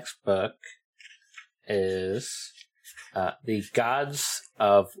 My next book is The Gods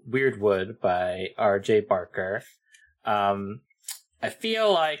of Weirdwood by R.J. Barker. I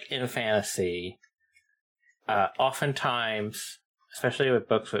feel like in fantasy, oftentimes especially with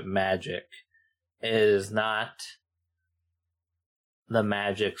books with magic, is not the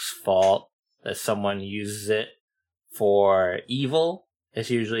magic's fault that someone uses it for evil. It's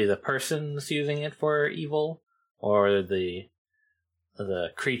usually the person's using it for evil, or the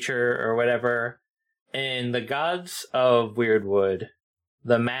creature or whatever. In the Gods of Weirdwood,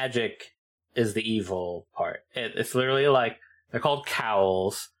 the magic is the evil part. It's literally like, they're called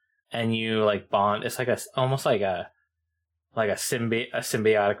cowls, and you like bond. It's like almost like a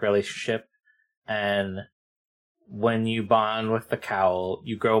symbiotic relationship, and when you bond with the cowl,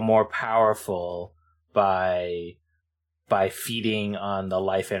 you grow more powerful by feeding on the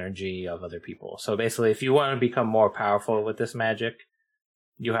life energy of other people. So basically, if you want to become more powerful with this magic,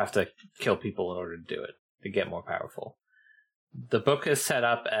 you have to kill people in order to do it, to get more powerful. The book is set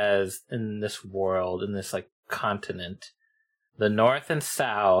up as, in this world, in this like continent, the North and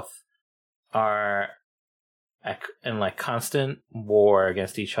South are in like constant war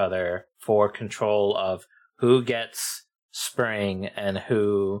against each other for control of who gets spring and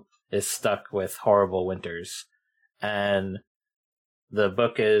who is stuck with horrible winters. And the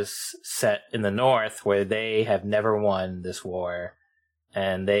book is set in the North, where they have never won this war,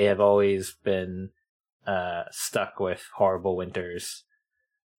 and they have always been stuck with horrible winters.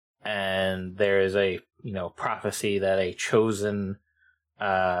 And there is a prophecy that a chosen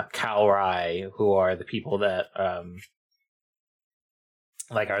Kalrai, who are the people that are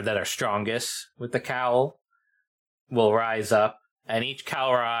strongest with the cowl, will rise up, and each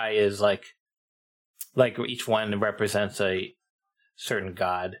Kalrai is like each one represents a certain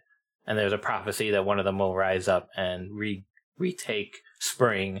god, and there's a prophecy that one of them will rise up and retake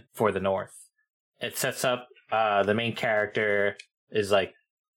spring for the North. It sets up the main character is like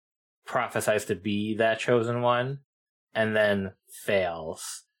prophesized to be that chosen one, and then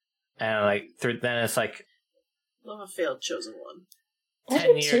fails, and then it's like, love a failed chosen one.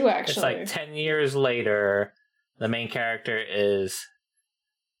 10 years. It's like 10 years later, the main character is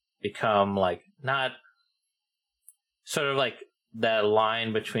become like, not sort of like that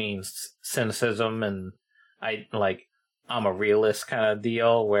line between cynicism and I'm a realist kind of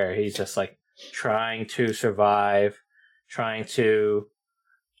deal, where he's just like trying to survive, trying to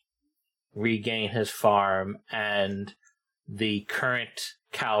regain his farm, and the current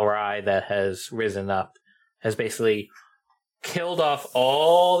Kalrai that has risen up has basically killed off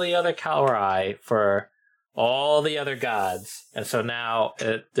all the other Kalrai for all the other gods, and so now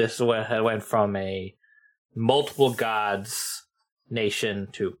this went from a multiple gods nation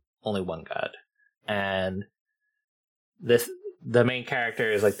to only one god, and the main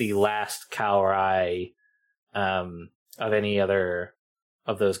character is like the last Kalrai of any other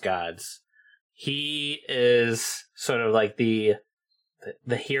of those gods. He is sort of like the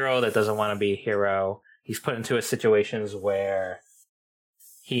hero that doesn't want to be a hero. He's put into situations where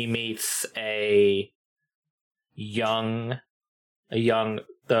he meets the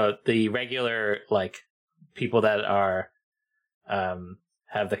regular like people that are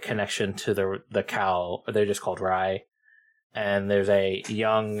have the connection to the cowl, or they're just called Rai. And there's a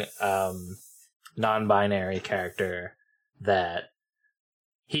young non-binary character that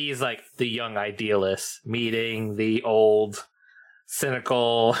he's like the young idealist meeting the old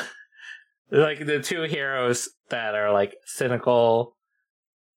cynical, like the two heroes that are like cynical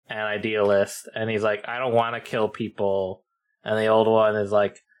and idealist, and he's like, I don't want to kill people, and the old one is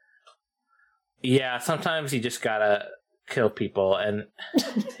like, yeah, sometimes you just gotta kill people, and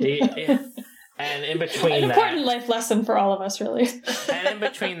and in between an important life lesson for all of us, really. And in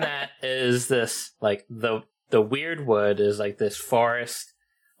between that is this, like, the Weirdwood is like this forest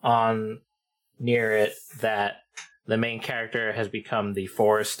on near it that the main character has become the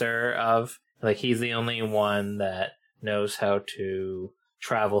forester of. Like, he's the only one that knows how to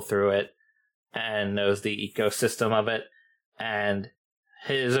travel through it and knows the ecosystem of it. And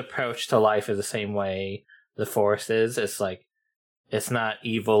his approach to life is the same way the forest is. It's like, it's not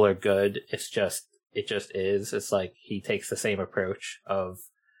evil or good. It just is. It's like he takes the same approach of,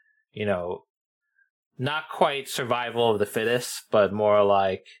 not quite survival of the fittest, but more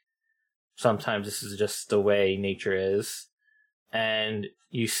like sometimes this is just the way nature is. And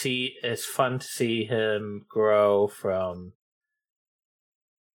it's fun to see him grow from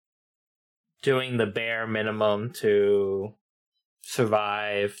doing the bare minimum to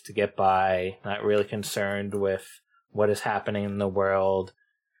survive, to get by, not really concerned with what is happening in the world.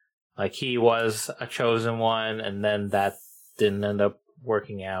 Like, he was a chosen one, and then that didn't end up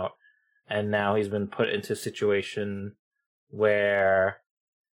working out, and now he's been put into a situation where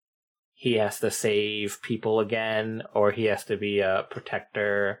he has to save people again, or he has to be a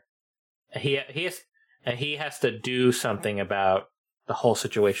protector. He has to do something about the whole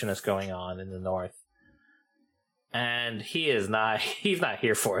situation that's going on in the North. And he's not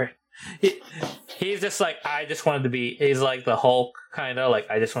here for it. He's just like, I just wanted to be, he's like the Hulk, kind of,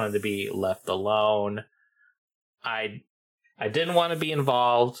 like, I just wanted to be left alone. I didn't want to be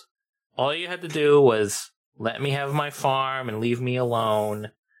involved. All you had to do was let me have my farm and leave me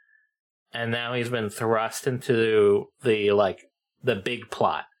alone. And now he's been thrust into the big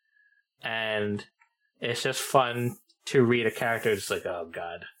plot. And it's just fun to read a character just like, oh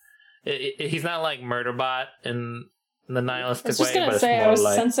god. He's not like Murderbot in the nihilistic way. I was just gonna say, I was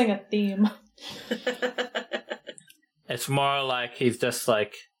sensing a theme. It's more like he's just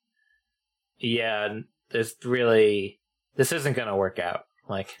like, yeah, this isn't gonna work out.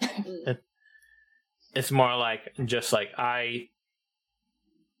 Like, it's more like, just like,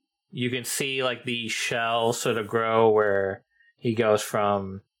 you can see like the shell sort of grow where he goes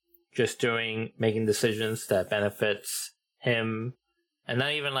from just making decisions that benefits him, and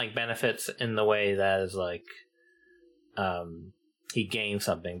not even like benefits in the way that is like he gains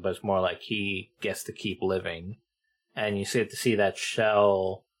something, but it's more like he gets to keep living. And you get to see that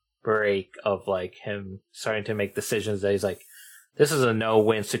shell break of like him starting to make decisions that he's like, this is a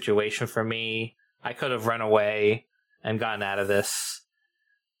no-win situation for me. I could have run away and gotten out of this,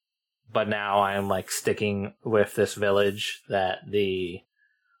 but now I am like sticking with this village that the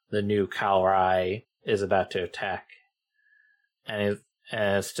new Kalrai is about to attack. And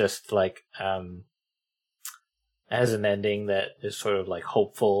it's just like, has an ending that is sort of like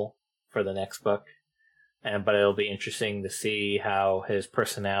hopeful for the next book. But it'll be interesting to see how his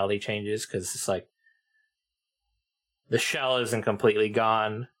personality changes, because it's like the shell isn't completely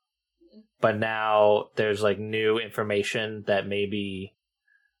gone, but now there's like new information that maybe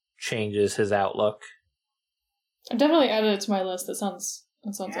changes his outlook. I've definitely added it to my list. That sounds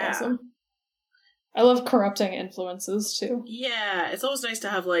awesome. I love corrupting influences too. Yeah, it's always nice to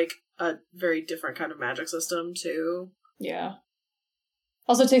have like a very different kind of magic system too. Yeah.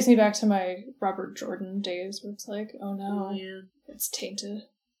 Also takes me back to my Robert Jordan days where it's like, oh no, it's tainted.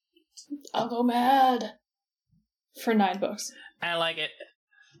 I'll go mad. For 9 books. And like it,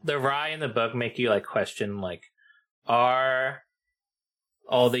 the Rye in the book make you like question like, are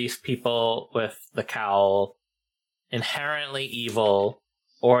all these people with the cowl inherently evil,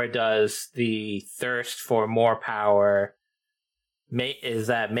 or does the thirst for more power is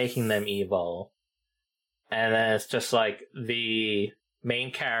that making them evil? And then it's just like the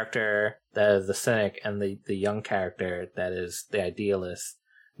main character that is the cynic and the young character that is the idealist.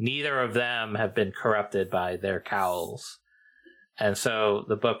 Neither of them have been corrupted by their cowls. And so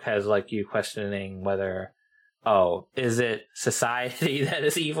the book has like you questioning whether, is it society that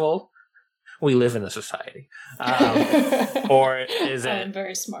is evil? We live in a society. Or is it... I'm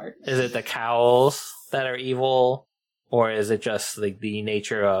very smart. Is it the cowls that are evil? Or is it just like the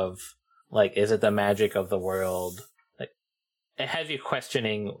nature of, like, is it the magic of the world? Like, it has you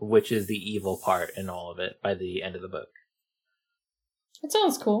questioning which is the evil part in all of it by the end of the book. It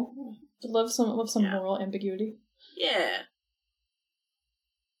sounds cool. I love some moral ambiguity. Yeah.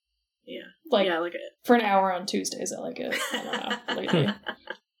 Yeah. Like, yeah, I like it. For an hour on Tuesdays, I like it. I don't know, lately.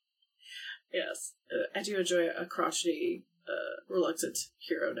 Yes. I do enjoy a crotchety, reluctant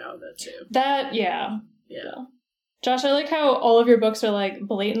hero now and then, too. That, yeah. Josh, I like how all of your books are, like,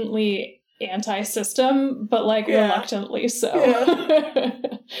 blatantly anti-system, but, like, reluctantly so. Yeah.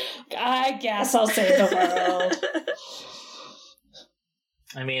 I guess I'll save the world.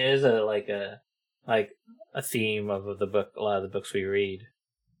 I mean, it is a theme of the book. A lot of the books we read.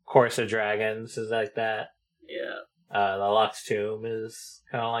 Course of Dragons is like that. Yeah. The Lux Tomb is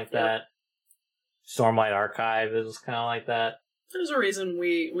kind of like that. Stormlight Archive is kind of like that. There's a reason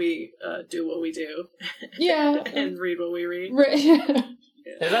we do what we do. Yeah. And read what we read. Right.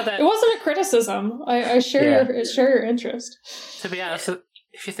 It's not that... It wasn't a criticism. I share your interest. To be honest,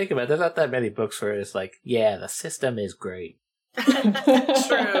 if you think about it, there's not that many books where it's like, yeah, the system is great. True.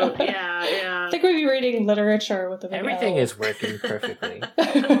 Yeah. I think we'd be reading literature with a everything is working perfectly.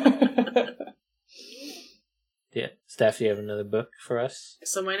 Yeah, Steph, do you have another book for us?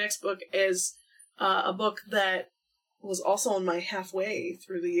 So my next book is a book that was also on my halfway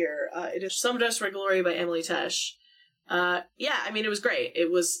through the year. It is Some Dust for Glory by Emily Tesh. I mean, it was great. It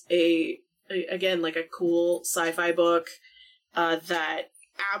was again, like a cool sci-fi book that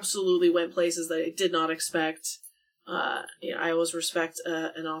absolutely went places that I did not expect. I always respect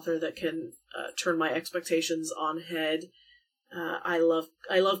an author that can turn my expectations on head. I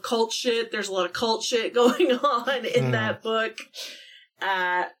love cult shit. There's a lot of cult shit going on in that book.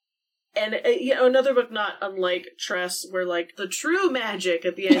 And another book not unlike Tress, where like the true magic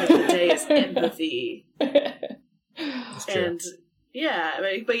at the end of the day is empathy. And Yeah,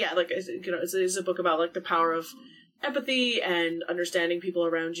 but yeah, like, you know, it's a book about, like, the power of empathy and understanding people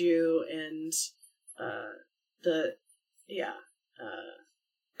around you, and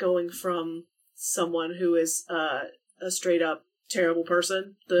going from someone who is a straight up terrible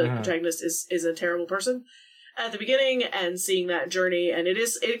person, the protagonist is a terrible person at the beginning, and seeing that journey, and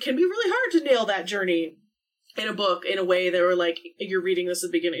it can be really hard to nail that journey in a book in a way that were like, you're reading this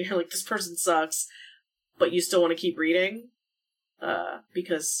at the beginning, you're like, this person sucks, but you still want to keep reading,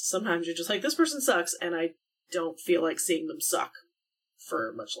 because sometimes you're just like, this person sucks, and I don't feel like seeing them suck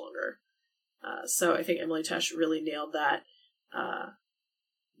for much longer. So I think Emily Tesh really nailed that.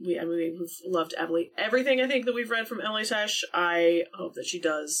 We've loved everything I think that we've read from Emily Tesh. I hope that she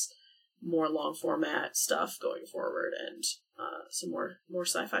does more long format stuff going forward, and some more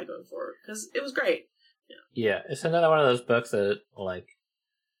sci-fi going forward, because it was great. Yeah, it's another one of those books that, like,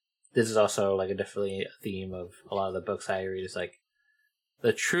 this is also, like, definitely a theme of a lot of the books I read, is like,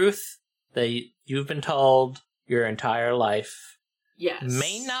 the truth that you've been told your entire life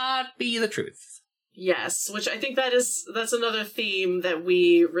may not be the truth. Yes, which I think that's another theme that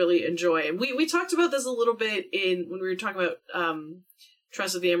we really enjoy. And we talked about this a little bit when we were talking about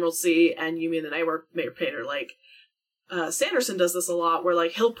Trust of the Emerald Sea and Yumi and the Nightmare Painter. Like, Sanderson does this a lot, where,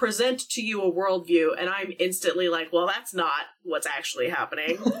 like, he'll present to you a worldview, and I'm instantly like, well, that's not what's actually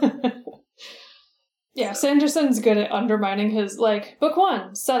happening. Yeah, Sanderson's good at undermining his, like, book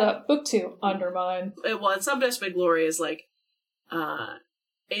 1, setup, book 2, undermine. Well, and Some Best Big Glory is, like,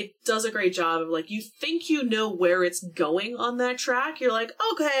 it does a great job of, like, you think you know where it's going on that track. You're like,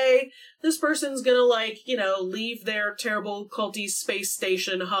 okay, this person's gonna, like, you know, leave their terrible culty space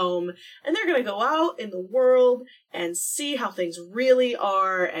station home, and they're gonna go out in the world and see how things really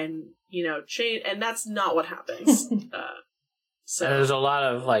are, and, you know, change, and that's not what happens. So and there's a lot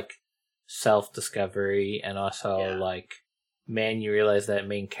of, like, self-discovery, and also, like, man, you realize that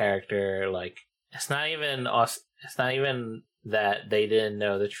main character, like, it's not even that they didn't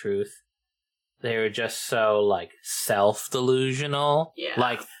know the truth. They were just so, like, self-delusional. Yeah.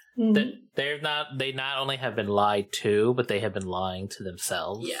 Like, they not only have been lied to, but they have been lying to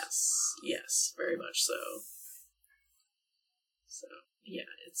themselves. Yes, very much so. So, yeah,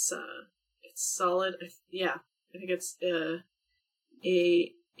 it's solid. I think it's a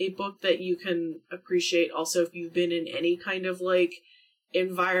book that you can appreciate also if you've been in any kind of, like,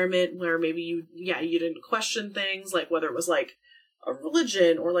 environment where maybe you didn't question things, like whether it was, like, a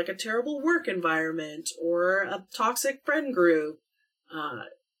religion, or, like, a terrible work environment, or a toxic friend group.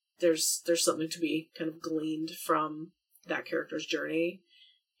 There's something to be kind of gleaned from that character's journey.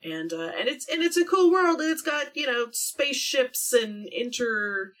 And it's a cool world, and it's got, you know, spaceships and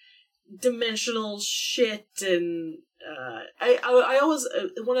interdimensional shit, and I always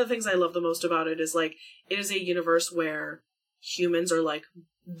one of the things I love the most about it is, like, it is a universe where humans are, like,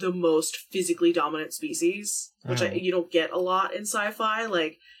 the most physically dominant species, which you don't get a lot in sci-fi.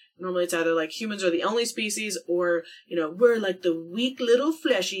 Like, normally it's either, like, humans are the only species, or, you know, we're, like, the weak little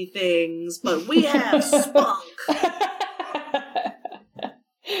fleshy things, but we have spunk.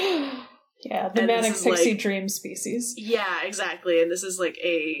 Yeah, the manic pixie dream species. Yeah, exactly. And this is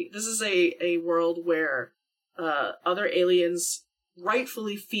a world where other aliens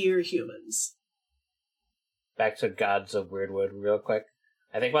rightfully fear humans. Back to Gods of Weirdwood real quick.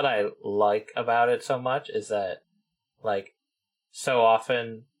 I think what I like about it so much is that, like, so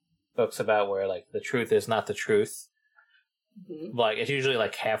often books about where, like, the truth is not the truth, like, it's usually,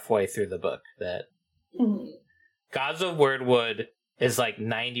 like, halfway through the book that Gods of Weirdwood is, like,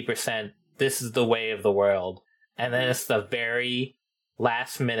 90% this is the way of the world, and then it's the very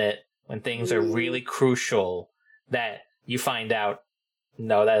last minute when things are really crucial that you find out,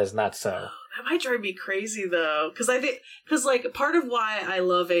 no, that is not so. That might drive me crazy, though, because like, part of why I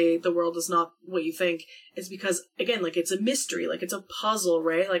love The World Is Not What You Think is because, again, like, it's a mystery, like, it's a puzzle,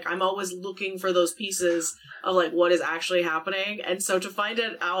 right? Like, I'm always looking for those pieces of, like, what is actually happening, and so to find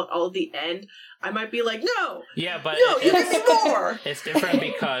it out all at the end, I might be like, no! Yeah, but no, you give me more! It's different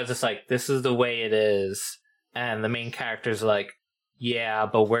because it's like, this is the way it is, and the main character's like, yeah,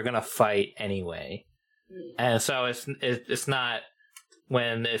 but we're gonna fight anyway. And so it's not,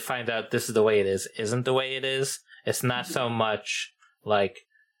 when it finds out this is the way it is, isn't the way it is, it's not so much like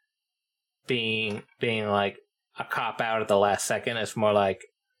being like a cop out at the last second. It's more like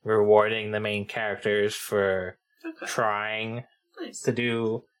rewarding the main characters for trying to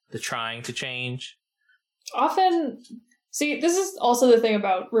do the trying to change. Often, see, this is also the thing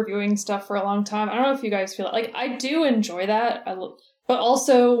about reviewing stuff for a long time. I don't know if you guys feel like I do enjoy that, but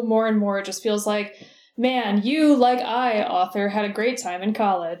also more and more it just feels like, man, you, like I, author, had a great time in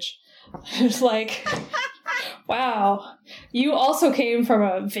college. It's like, wow, you also came from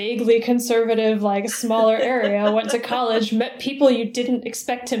a vaguely conservative, like, smaller area, went to college, met people you didn't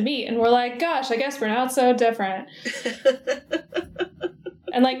expect to meet, and were like, gosh, I guess we're not so different.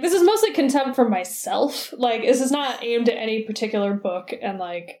 And, like, this is mostly contempt for myself. Like, this is not aimed at any particular book, and,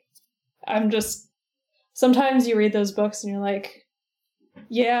 like, I'm just... Sometimes you read those books and you're like,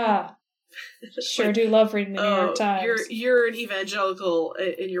 yeah, sure like, do love reading the New York Times. You're an evangelical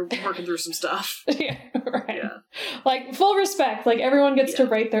and you're working through some stuff. Yeah, right. Yeah. Like, full respect. Like, everyone gets to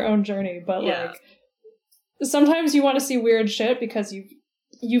write their own journey, but, like, sometimes you want to see weird shit because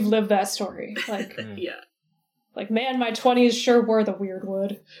you've lived that story. Like, yeah. Like, man, my 20s sure were the weird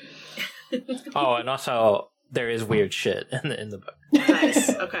wood. Oh, and also, there is weird shit in the book. Nice.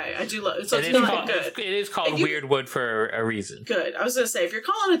 Okay, I do love it. So it's not good. It is called Weird Wood for a reason. Good. I was gonna say, if you're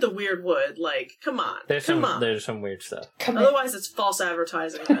calling it the Weird Wood, like, come on. There's some weird stuff. Otherwise, it's false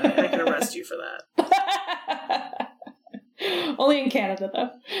advertising. I can arrest you for that. Only in Canada, though.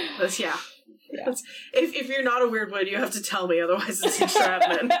 Yeah. If you're not a Weird Wood, you have to tell me. Otherwise, it's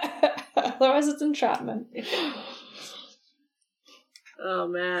entrapment. Otherwise, it's entrapment. Oh,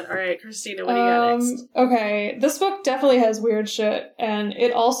 man. All right, Christina, what do you got next? Okay, this book definitely has weird shit, and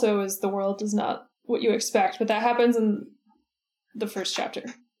it also is The World Is Not What You Expect, but that happens in the first chapter,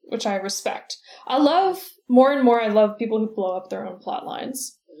 which I respect. I love people who blow up their own plot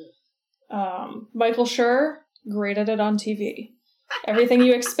lines. Michael Schur, great at it on TV. Everything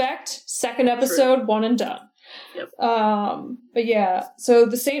You Expect, second episode, True. One and done. Yep. But yeah, so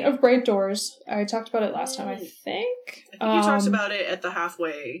The Saint of Bright Doors, I talked about it last time, I think. I think you talked about it at the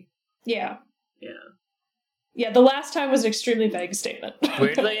halfway. Yeah. Yeah. Yeah, the last time was an extremely vague statement.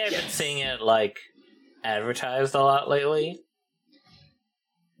 Weirdly, I've been seeing it, like, advertised a lot lately.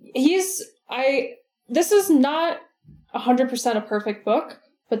 This is not 100% a perfect book,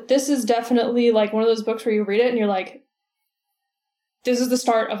 but this is definitely, like, one of those books where you read it and you're like, this is the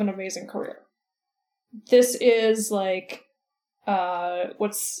start of an amazing career. This is, like,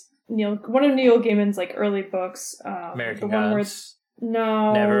 what's one of Neil Gaiman's, like, early books. American the one Gods.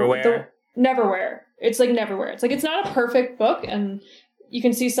 No. Neverwhere. Neverwhere. It's like Neverwhere. It's like, it's not a perfect book, and you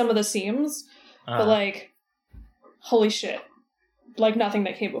can see some of the seams, but, like, holy shit. Like, nothing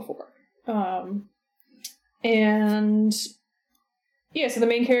that came before. And yeah, so the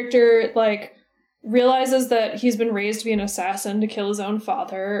main character, like, realizes that he's been raised to be an assassin to kill his own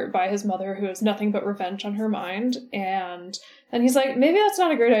father by his mother, who has nothing but revenge on her mind, and then he's like, maybe that's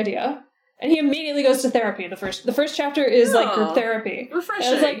not a great idea. And he immediately goes to therapy. The first chapter is like group therapy.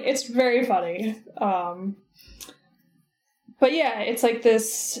 Refreshing. And it's very funny. But yeah, it's like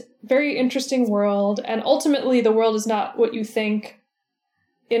this very interesting world, and ultimately the world is not what you think,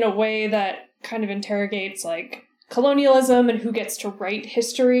 in a way that kind of interrogates, like, colonialism and who gets to write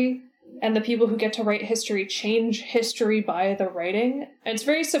history, and the people who get to write history change history by the writing. And it's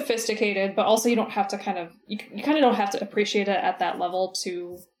very sophisticated, but also you don't have to you kind of don't have to appreciate it at that level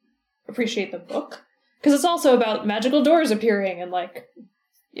to appreciate the book. Because it's also about magical doors appearing and, like,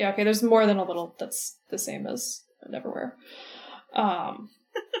 yeah, okay, there's more than a little that's the same as Neverwhere.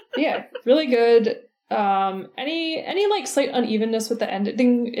 Yeah, really good. Any like slight unevenness with the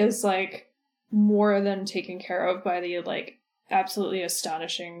ending is, like, more than taken care of by the, like, absolutely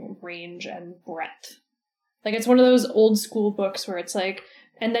astonishing range and breadth. Like, it's one of those old school books where it's like,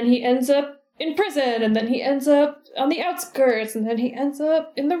 and then he ends up in prison, and then he ends up on the outskirts, and then he ends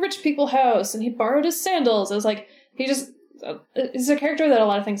up in the rich people house, and he borrowed his sandals. It's like, he just is a character that a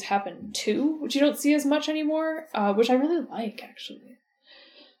lot of things happen to, which you don't see as much anymore, which I really like, actually.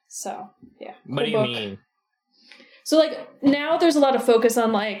 So, yeah. What do you mean? So, like, now there's a lot of focus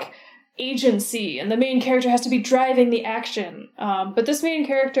on, like, agency, and the main character has to be driving the action. But this main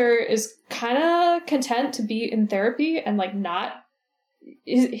character is kind of content to be in therapy and, like, not...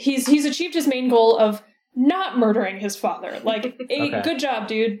 He's achieved his main goal of not murdering his father. Like, good job,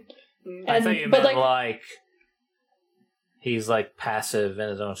 dude. I thought you meant, like, he's, like, passive in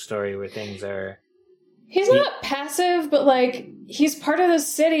his own story where things are... He's not passive, but, like, he's part of the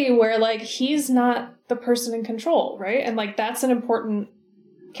city where, like, he's not the person in control, right? And, like, that's an important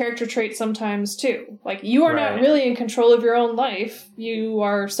character trait sometimes, too. Like, you are not really in control of your own life. You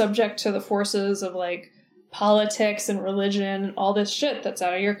are subject to the forces of, like, politics and religion and all this shit that's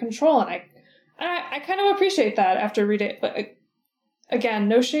out of your control. And I kind of appreciate that after reading it. But, again,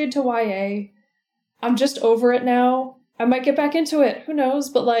 no shade to YA. I'm just over it now. I might get back into it. Who knows?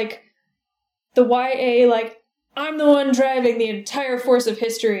 But, like, the YA, like, I'm the one driving the entire force of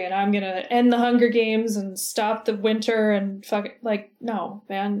history, and I'm gonna end the Hunger Games and stop the winter and fuck it. Like, no,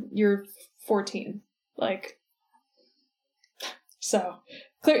 man, you're 14. Like, so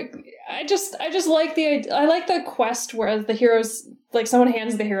I just like I like the quest where the heroes, like, someone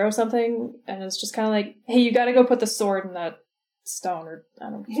hands the hero something and it's just kind of like, hey, you got to go put the sword in that stone, or I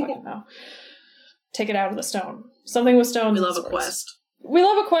don't fucking know, take it out of the stone. Something with stones. We love a quest. We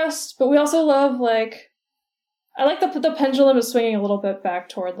love a quest, but we also love, like, I like the pendulum is swinging a little bit back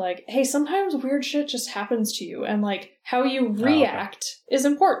toward, like, hey, sometimes weird shit just happens to you, and, like, how you react is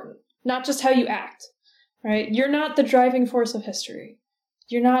important, not just how you act, right? You're not the driving force of history.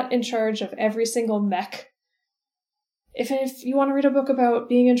 You're not in charge of every single mech. If you want to read a book about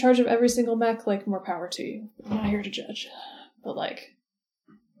being in charge of every single mech, like, more power to you. I'm not here to judge. But, like,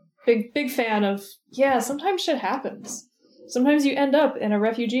 big fan of, yeah, sometimes shit happens. Sometimes you end up in a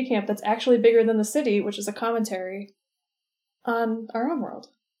refugee camp that's actually bigger than the city, which is a commentary on our own world.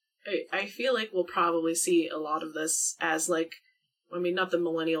 I feel like we'll probably see a lot of this as, like, I mean, not that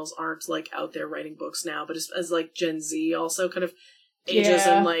millennials aren't, like, out there writing books now, but as like, Gen Z also kind of ages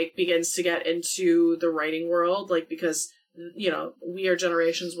and, like, begins to get into the writing world, like, because, you know, we are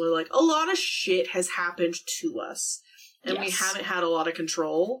generations where, like, a lot of shit has happened to us, and we haven't had a lot of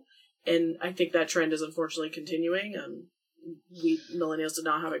control, and I think that trend is unfortunately continuing. We millennials did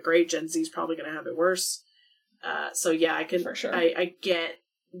not have it great. Gen Z's probably going to have it worse. So yeah, I can, for sure. I get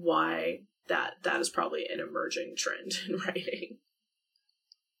why that is probably an emerging trend in writing.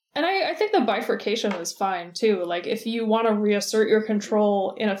 And I think the bifurcation is fine too. Like, if you want to reassert your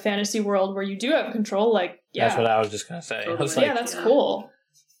control in a fantasy world where you do have control, like, yeah. That's what I was just going to say. Totally. Yeah, that's cool.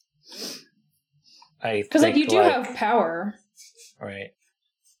 Because, like, you do have power. Right.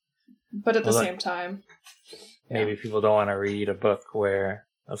 But at the same time. Maybe people don't want to read a book where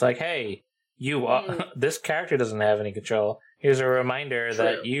it's like, hey, this character doesn't have any control. Here's a reminder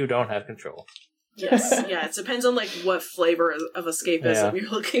that you don't have control. Yes, yeah, it depends on, like, what flavor of escapism you're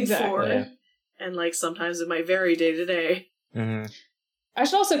looking for. Yeah. And, like, sometimes it might vary day to day. Mm-hmm. I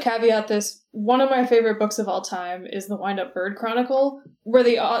should also caveat this. One of my favorite books of all time is The Wind-Up Bird Chronicle, where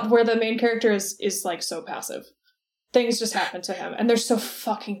the main character is like, so passive. Things just happen to him, and they're so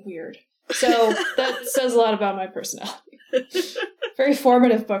fucking weird. So that says a lot about my personality. Very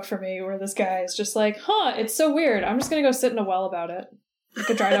formative book for me, where this guy is just like, it's so weird. I'm just going to go sit in a well about it. Like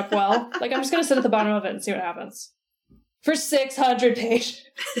a dried up well. Like, I'm just going to sit at the bottom of it and see what happens. For 600 pages.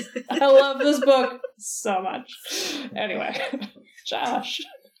 I love this book so much. Anyway, Josh.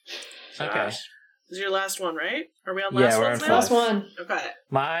 Okay. This is your last one, right? Are we on last one? We're on now? Last one. Okay.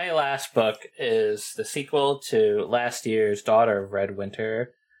 My last book is the sequel to last year's Daughter of Red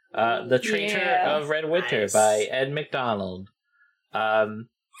Winter. The Traitor of Red Winter by Ed McDonald.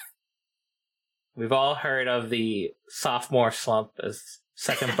 We've all heard of the sophomore slump as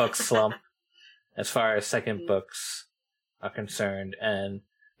second book slump as far as second books are concerned, and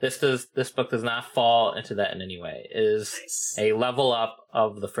this book does not fall into that in any way. It is a level up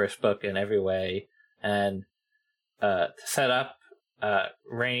of the first book in every way, and to set up,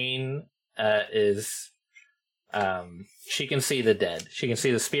 Rain is she can see the dead. She can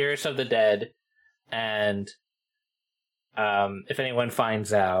see the spirits of the dead, and if anyone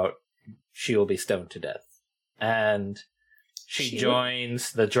finds out, she will be stoned to death. And she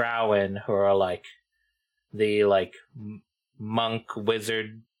joins the Drowen, who are like the monk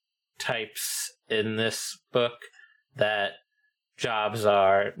wizard types in this book. That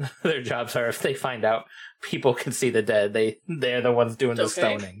their jobs are if they find out people can see the dead, they're the ones doing the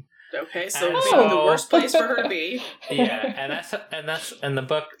stoning. Okay, so the worst place for her to be. Yeah, and the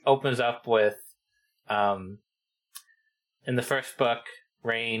book opens up with, in the first book,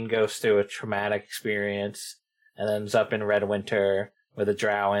 Rain goes through a traumatic experience and ends up in Red Winter where the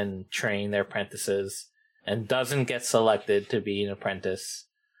Drowen train their apprentices and doesn't get selected to be an apprentice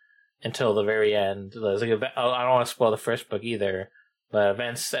until the very end. There's like I don't want to spoil the first book either, but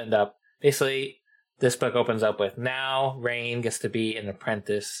events end up basically. This book opens up with now Rain gets to be an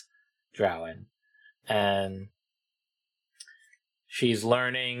apprentice Drowen, and she's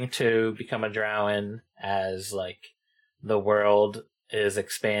learning to become a Drowen as the world is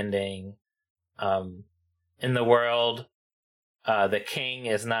expanding. In the world, the king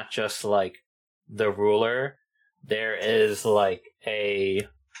is not just the ruler. There is a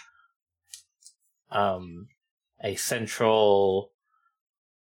central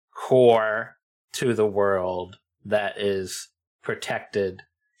core to the world that is protected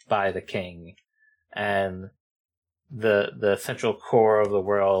by the king, and the central core of the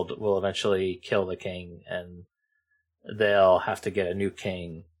world will eventually kill the king, and they'll have to get a new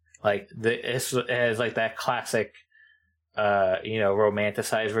king. It has that classic,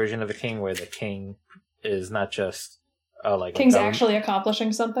 romanticized version of the king, where the king is not just king's actually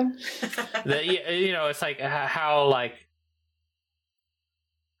accomplishing something. It's how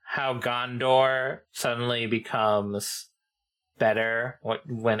how Gondor suddenly becomes better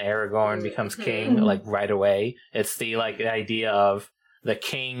when Aragorn becomes king, like right away. It's the idea of the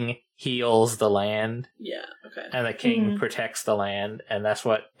king heals the land. Yeah, okay. And the king protects the land, and that's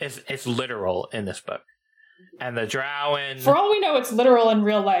what it's literal in this book. And the Drow For all we know, it's literal in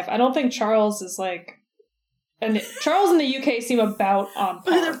real life. I don't think Charles is like... And Charles and the UK seem about on par.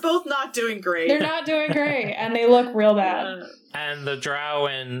 But they're both not doing great. They're not doing great, and they look real bad. And the Drow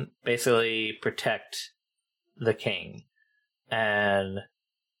basically protect the king. And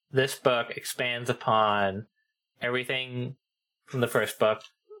this book expands upon everything from the first book.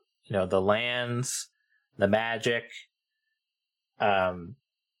 You know, the lands, the magic, the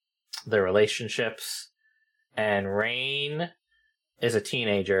relationships. And Rain is a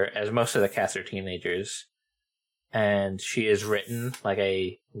teenager, as most of the cast are teenagers. And she is written like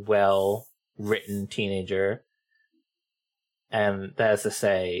a well-written teenager. And that is to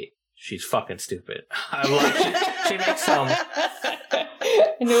say, she's fucking stupid. She makes some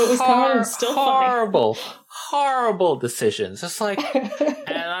I knew it was coming, and still horrible decisions. It's like,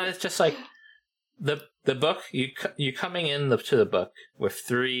 and it's just like the book. You coming to the book with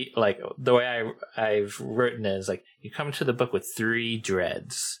three, like the way I've written it is like you come to the book with three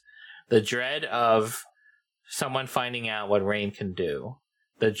dreads. The dread of someone finding out what Rain can do.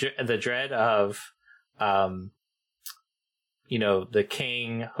 The dread of, the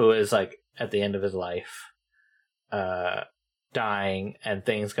king who is like at the end of his life, dying and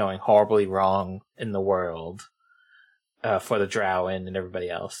things going horribly wrong in the world, for the Drow and everybody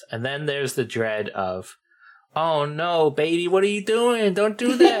else. And then there's the dread of, oh no, baby, what are you doing? Don't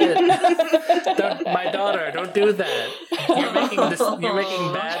do that. My daughter, don't do that. You're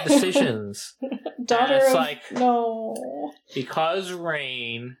making bad decisions. Daughter it's of... like, no. Because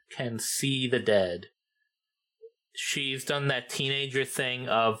Rain can see the dead, she's done that teenager thing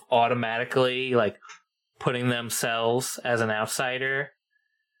of automatically like putting themselves as an outsider,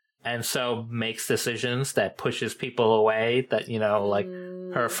 and so makes decisions that pushes people away, that, like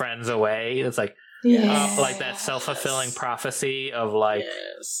her friends away. It's like, like that self-fulfilling prophecy of like,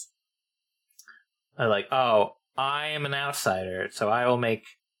 like, oh, I am an outsider, so I will make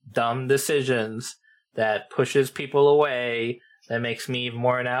dumb decisions that pushes people away, that makes me even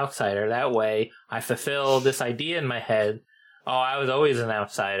more an outsider. That way, I fulfill this idea in my head. Oh, I was always an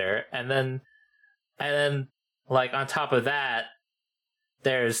outsider. And then, like, on top of that,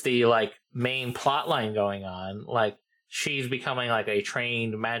 there's the, like, main plot line going on. Like, she's becoming, like, a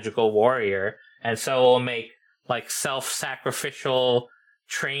trained magical warrior, and so will make, like, self-sacrificial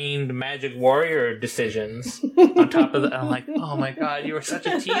trained magic warrior decisions on top of that. I'm like, oh my god, you were such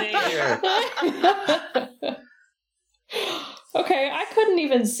a teenager. Okay, I couldn't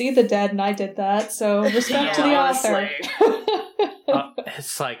even see the dead, and I did that, so respect to the author.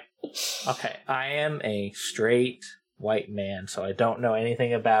 It's like, okay, I am a straight white man, so I don't know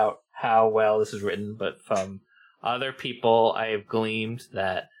anything about how well this is written, but from other people, I have gleaned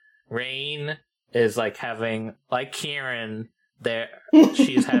that Rain is like having, like Kieran,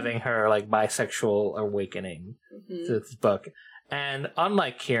 she's having her like bisexual awakening to this book, and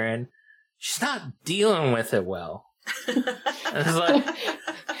unlike Kieran, she's not dealing with it well. It's like,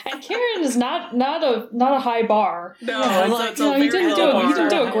 and Kieran is not a high bar. No, you didn't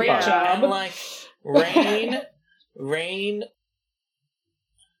do a great job. And like Rain.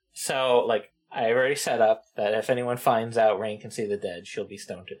 So like I've already set up that if anyone finds out Rain can see the dead, she'll be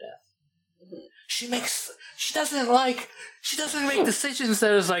stoned to death. She doesn't make decisions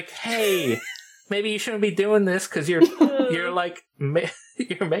that is like, hey, maybe you shouldn't be doing this because you're like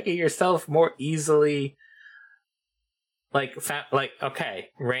you're making yourself more easily like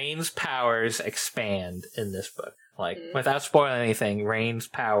okay, Rain's powers expand in this book. Like without spoiling anything, Rain's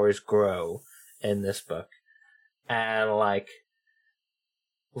powers grow in this book, and like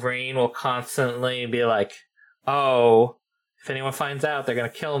Rain will constantly be like, oh, if anyone finds out, they're gonna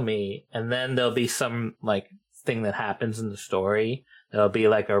kill me. And then there'll be some, like, thing that happens in the story. There'll be,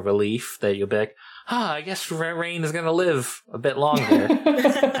 like, a relief that you'll be like, I guess Rain is gonna live a bit longer.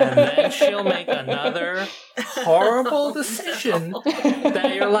 And then she'll make another horrible decision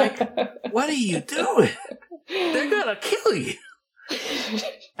that you're like, what are you doing? They're gonna kill you.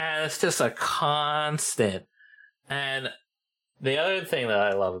 And it's just a constant. And the other thing that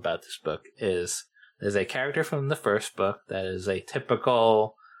I love about this book is there's a character from the first book that is a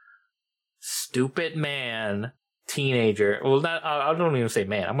typical stupid man, teenager. Well, I don't even say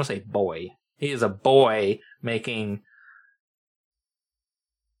man. I'm going to say boy. He is a boy making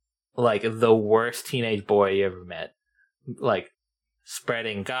like the worst teenage boy you ever met. Like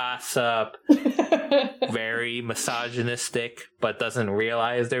spreading gossip, very misogynistic, but doesn't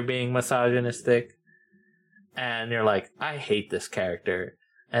realize they're being misogynistic. And you're like, I hate this character.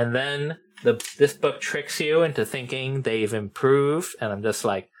 And then this book tricks you into thinking they've improved, and I'm just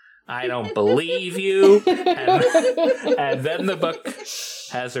like, I don't believe you. And then the book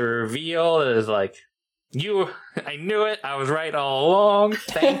has a reveal that is like, I knew it. I was right all along.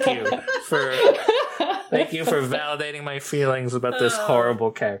 Thank you for validating my feelings about this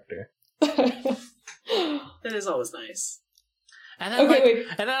horrible character. That is always nice. And then,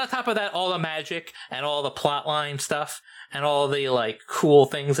 and then on top of that, all the magic and all the plotline stuff and all the like cool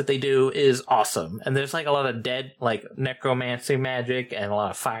things that they do is awesome. And there's like a lot of dead like necromancy magic and a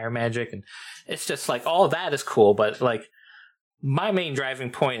lot of fire magic, and it's just like all of that is cool. But like my main driving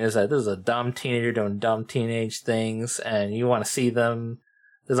point is that this is a dumb teenager doing dumb teenage things, and you want to see them.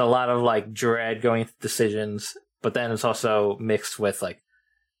 There's a lot of like dread going through decisions, but then it's also mixed with like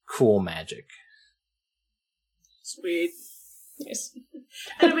cool magic. Sweet. Nice.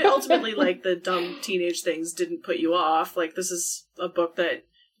 And I mean, ultimately, like, the dumb teenage things didn't put you off. Like, this is a book that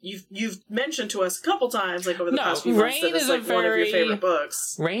you've mentioned to us a couple times, like, over the past few months, that it's, like, one of your favorite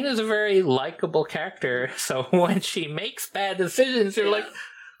books. Rain is a very likable character, so when she makes bad decisions, you're like,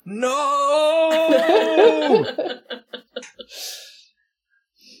 no!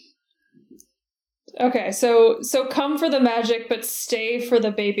 Okay, so come for the magic, but stay for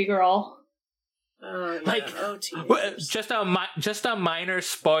the baby girl. Yeah. Like, just a minor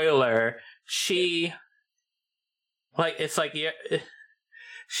spoiler. She, like, it's like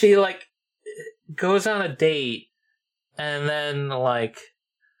she like goes on a date, and then like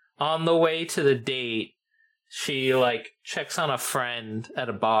on the way to the date, she like checks on a friend at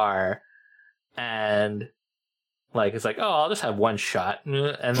a bar, and like it's like, oh, I'll just have one shot,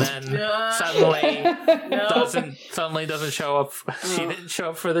 and then suddenly doesn't show up. She didn't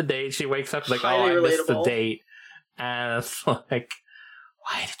show up for the date. She wakes up like, oh, I missed the date, and it's like,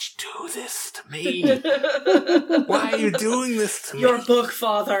 why did you do this to me? Why are you doing this to me? Your book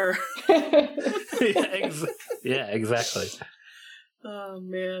father. Yeah, exactly. Oh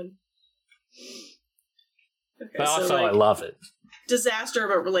man. Okay, but also, so, like, I love it. Disaster,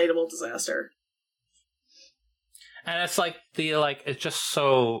 but relatable disaster. And it's like it's just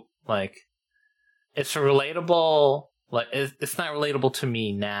so like it's relatable. Like it's not relatable to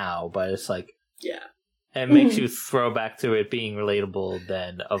me now, but it's like it makes you throw back to it being relatable.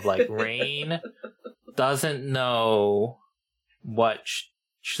 Then of like Rain doesn't know what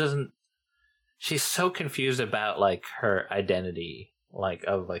she doesn't. She's so confused about like her identity, like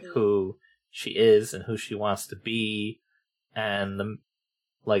of like who she is and who she wants to be, and the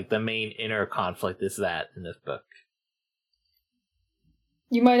main inner conflict is that in this book.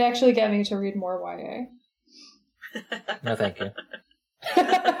 You might actually get me to read more YA. No, thank you.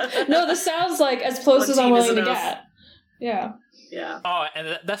 No, this sounds like as close as I'm willing to get. Yeah. Yeah. Oh,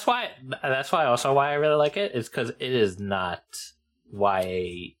 and that's why also why I really like it is because it is not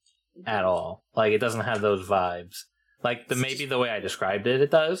YA at all. Like, it doesn't have those vibes. Like, maybe the way I described it,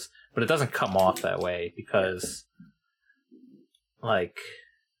 it does, but it doesn't come off that way because, like,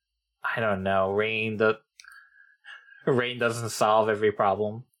 I don't know, Rain doesn't solve every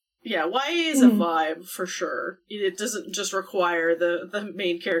problem. Yeah, YA is a vibe, for sure. It doesn't just require the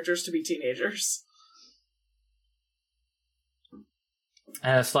main characters to be teenagers.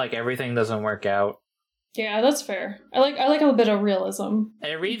 And it's like everything doesn't work out. Yeah, that's fair. I like a bit of realism.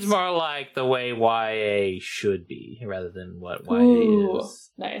 It reads more like the way YA should be, rather than what YA is.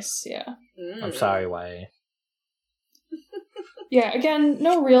 Nice, yeah. I'm sorry, YA. Yeah, again,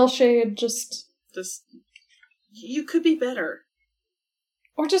 no real shade, just... You could be better.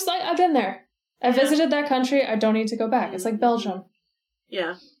 Or just, I've been there. I visited that country, I don't need to go back. It's like Belgium.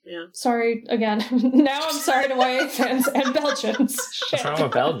 Yeah, yeah. Sorry, again. Now I'm sorry to YA fans and Belgians. Shit. What's wrong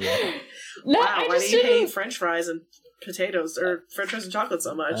with Belgium? No, wow, why do you hate French fries and potatoes, or French fries and chocolate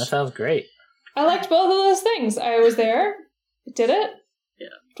so much? That sounds great. I liked both of those things. I was there, did it. Yeah.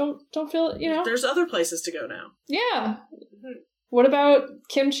 Don't feel, There's other places to go now. Yeah. Mm-hmm. What about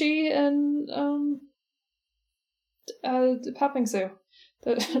kimchi and papingsu?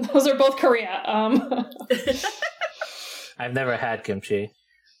 Those are both Korea. I've never had kimchi.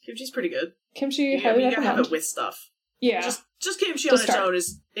 Kimchi's pretty good. Kimchi, you gotta have it with stuff. Yeah. Just kimchi on its own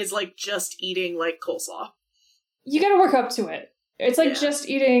is like just eating like coleslaw. You gotta work up to it. It's like just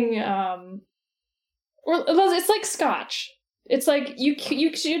eating or it's like scotch. It's like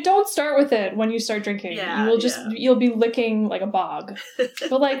you don't start with it when you start drinking. Yeah, you'll be licking like a bog.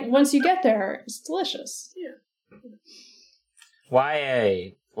 But like once you get there, it's delicious. Yeah.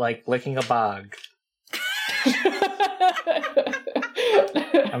 YA, like licking a bog.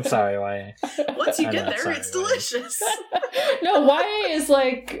 I'm sorry, YA. Once you I'm get not there, sorry, it's YA. delicious. No, YA is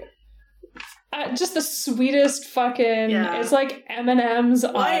like just the sweetest fucking. Yeah. It's like M&Ms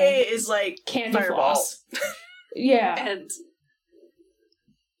on YA is like candy Fireballs. floss. Yeah, And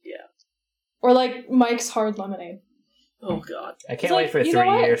or like Mike's Hard Lemonade. oh god. I can't It's wait like, for you know 3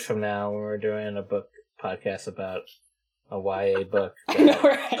 what? years from now when we're doing a book podcast about a YA book I know, that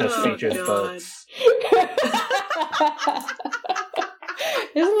right? just Oh, features God. boats.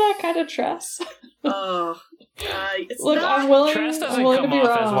 Isn't that kind of Tress? Oh. It's Look, not. I'm willing. Tress doesn't I'm willing come to be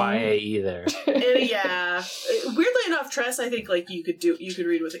off wrong. as YA either. Yeah. Weirdly enough, Tress, I think like you could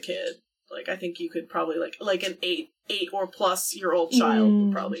read with a kid. Like I think you could probably like an 8 or plus year old child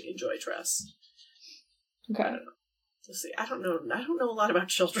would probably enjoy Tress. Okay. I don't know. Let's see. I don't know a lot about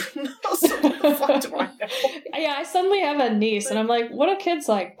children. So what the fuck do I know? Yeah, I suddenly have a niece, and I'm like, what do kids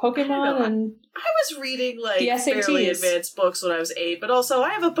like? Pokemon know. and I was reading like The SATs. fairly advanced books when I was 8, but also I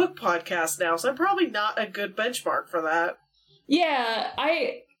have a book podcast now, so I'm probably not a good benchmark for that. yeah,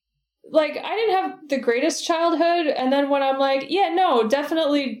 I didn't have the greatest childhood, and then when I'm like, yeah, no,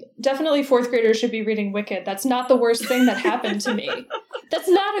 definitely fourth graders should be reading Wicked. That's not the worst thing that happened to me. That's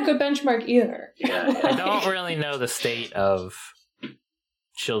not a good benchmark either. Yeah. I don't really know the state of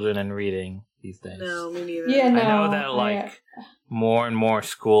children and reading these days. No, me neither. Yeah, no. I know that like more and more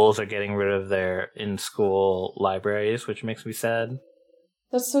schools are getting rid of their in-school libraries, which makes me sad.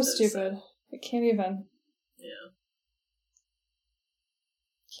 That's so That is stupid. I can't even. Yeah.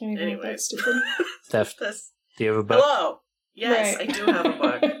 Can't even make that Anyways. stupid. Steph, That's... do you have a book? Hello. Yes, Right. I do have a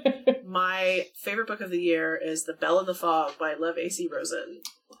book. My favorite book of the year is The Bell in the Fog by Lev A.C. Rosen.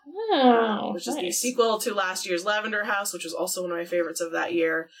 Oh, Which is the nice. sequel to last year's Lavender House, which was also one of my favorites of that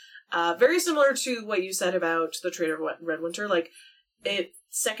year. Very similar to what you said about The Trade of Red Winter. Like,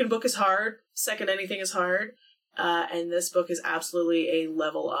 second book is hard. Second anything is hard. And this book is absolutely a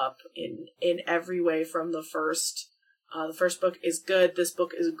level up in every way from the first. The first book is good. This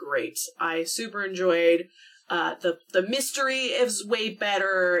book is great. I super enjoyed. The mystery is way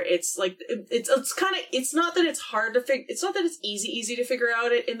better. It's like it's kind of, it's not that it's hard to figure. It's not that it's easy to figure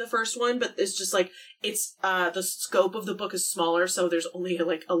out it in the first one, but it's just like it's the scope of the book is smaller, so there's only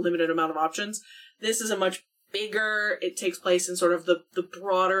like a limited amount of options. This is a much bigger. It takes place in sort of the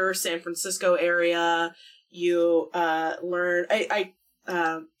broader San Francisco area. You learn. I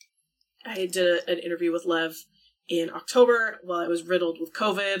did an interview with Lev in October while I was riddled with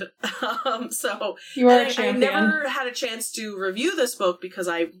COVID. So You are a I champion. never had a chance to review this book because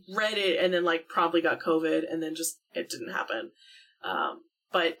I read it and then like probably got COVID and then just it didn't happen.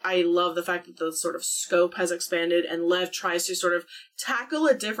 But I love the fact that the sort of scope has expanded and Lev tries to sort of tackle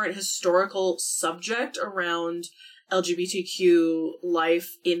a different historical subject around LGBTQ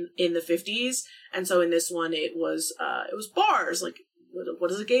life in the 50s. And so in this one it was bars, like what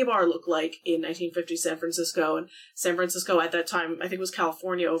does a gay bar look like in 1950 San Francisco? And San Francisco at that time, I think it was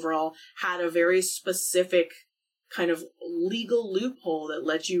California overall, had a very specific kind of legal loophole that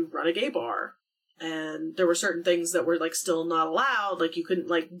let you run a gay bar. And there were certain things that were like still not allowed, like you couldn't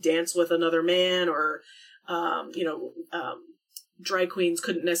like dance with another man or, drag queens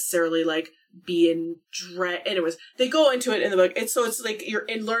couldn't necessarily like be in drag. Anyways, they go into it in the book. It's like you're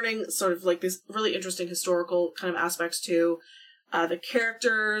in learning sort of like this really interesting historical kind of aspects too. The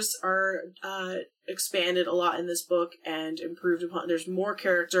characters are expanded a lot in this book and improved upon. There's more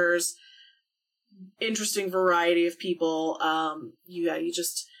characters, interesting variety of people.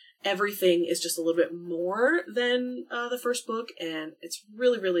 Everything is just a little bit more than the first book, and it's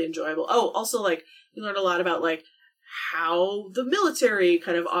really, really enjoyable. Oh, also, like, you learn a lot about, like, how the military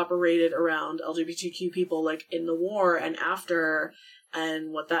kind of operated around LGBTQ people, like, in the war and after,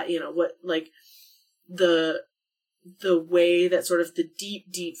 and what that, the way that sort of the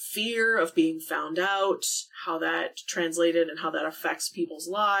deep fear of being found out, how that translated and how that affects people's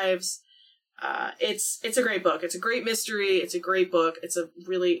lives. It's a great book. It's a great mystery. It's a great book. It's a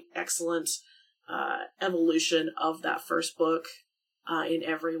really excellent evolution of that first book in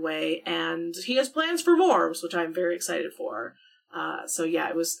every way. And he has plans for more, which I'm very excited for. So yeah,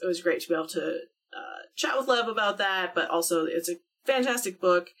 it was great to be able to chat with Lev about that, but also it's a fantastic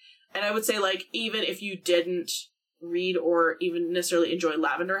book. And I would say, like, even if you didn't read or even necessarily enjoy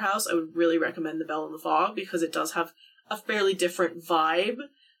Lavender House, I would really recommend The Bell in the Fog because it does have a fairly different vibe.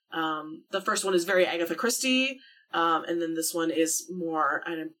 The first one is very Agatha Christie, and then this one is more,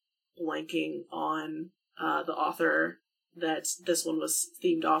 I'm blanking on the author that this one was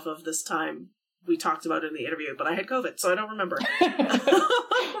themed off of this time. We talked about it in the interview, but I had COVID, so I don't remember.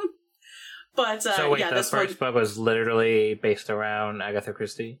 But So wait, yeah, the first book was literally based around Agatha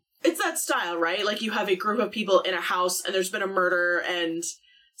Christie? It's that style, right? Like you have a group of people in a house and there's been a murder, and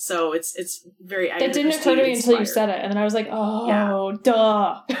so it's very Agatha That didn't Christie occur to me until you inspired. said it, and then I was like, oh,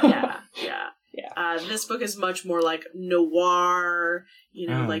 duh. Yeah. Yeah. This book is much more like noir,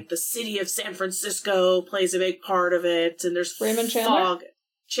 like the city of San Francisco plays a big part of it, and there's Raymond Chandler? fog.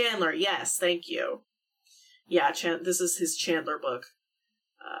 Chandler, yes, thank you. Yeah, this is his Chandler book.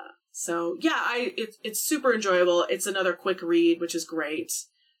 So yeah, it's super enjoyable. It's another quick read, which is great.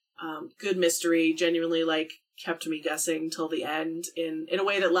 Good mystery, genuinely like kept me guessing till the end in a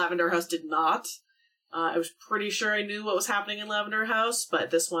way that Lavender House did not. I was pretty sure I knew what was happening in Lavender House,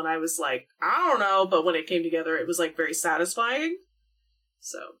 but this one I was like, I don't know, but when it came together, it was like very satisfying.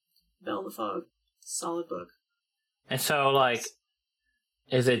 So, Bell in the Fog, solid book. And so, like,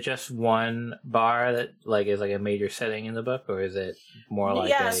 is it just one bar that like is like a major setting in the book, or is it more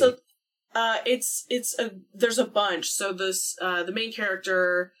like so there's a bunch. So this the main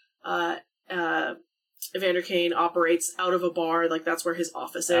character Evander Kane operates out of a bar, like that's where his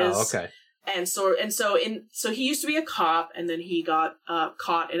office is. Oh, okay. And so he used to be a cop, and then he got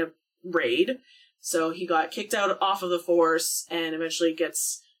caught in a raid. So he got kicked off of the force, and eventually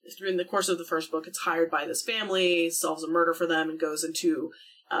in the course of the first book, gets hired by this family, solves a murder for them, and goes into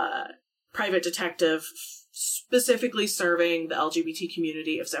private detective, specifically serving the LGBT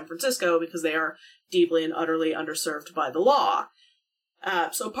community of San Francisco because they are deeply and utterly underserved by the law.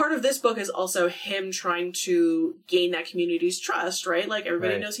 So part of this book is also him trying to gain that community's trust, right? Like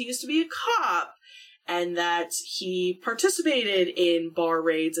everybody knows he used to be a cop and that he participated in bar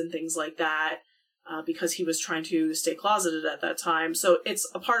raids and things like that because he was trying to stay closeted at that time. So it's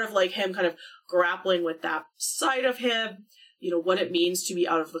a part of like him kind of grappling with that side of him, what it means to be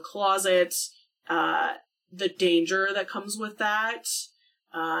out of the closet, the danger that comes with that,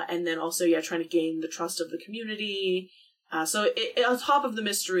 and then also, trying to gain the trust of the community. So on top of the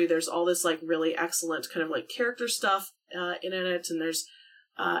mystery, there's all this like really excellent kind of like character stuff in it, and there's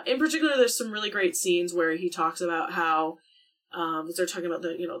in particular there's some really great scenes where he talks about how they're talking about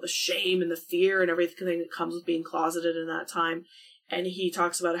the shame and the fear and everything that comes with being closeted in that time, and he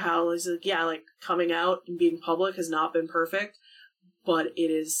talks about how he's like coming out and being public has not been perfect, but it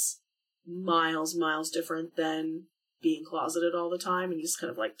is miles different than being closeted all the time, and he's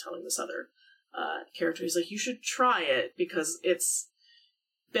kind of like telling this other character, he's like, you should try it because it's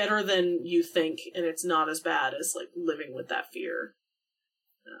better than you think and it's not as bad as like living with that fear.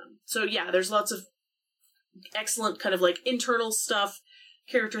 So there's lots of excellent kind of like internal stuff,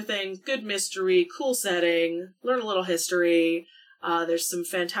 character things, good mystery, cool setting, learn a little history. There's some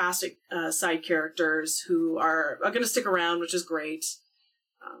fantastic side characters who are going to stick around, which is great.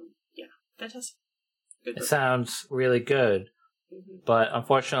 Fantastic. Good book. It sounds really good. But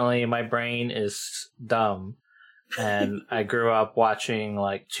unfortunately, my brain is dumb, and I grew up watching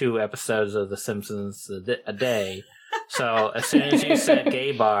like 2 episodes of The Simpsons a day. So as soon as you said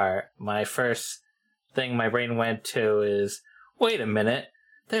gay bar, my first thing my brain went to is, wait a minute,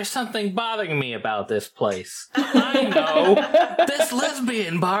 there's something bothering me about this place. I know, this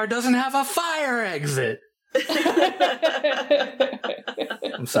lesbian bar doesn't have a fire exit.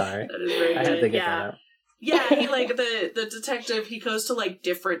 I'm sorry. That is very I had to good. get that out. Yeah, he like the detective, he goes to like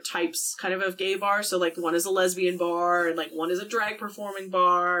different types kind of gay bars. So like one is a lesbian bar and like one is a drag performing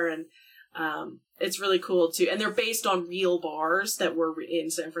bar, and it's really cool too. And they're based on real bars that were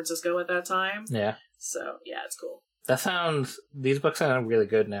in San Francisco at that time. Yeah. So it's cool. These books sound really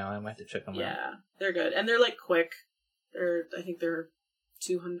good now. I might have to check them out. Yeah, they're good. And they're like quick. I think they're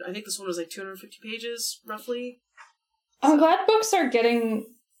 200, I think this one was like 250 pages roughly. I'm glad books are getting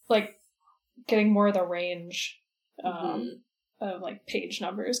more of the range of like page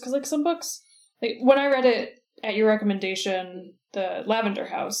numbers, because like some books, like when I read it at your recommendation, the Lavender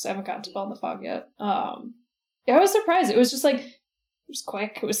House, I haven't gotten to Bell in the Fog yet. I was surprised. It was just like, it was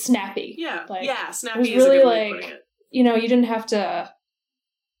quick, it was snappy. Snappy. It was is really a good way of like, putting it. you didn't have to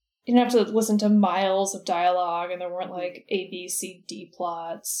listen to miles of dialogue, and there weren't like A, B, C, D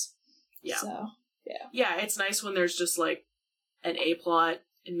plots. Yeah. So it's nice when there's just like an A plot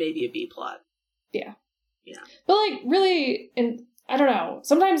and maybe a B plot. Yeah. Yeah. But like really, and I don't know,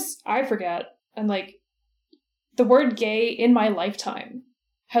 sometimes I forget, and like the word gay in my lifetime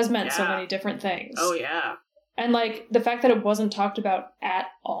has meant so many different things. Oh yeah. And like the fact that it wasn't talked about at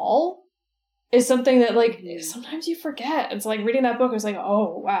all is something that like sometimes you forget. And so like reading that book, I was like,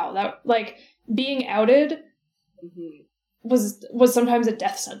 oh wow, that like being outed was sometimes a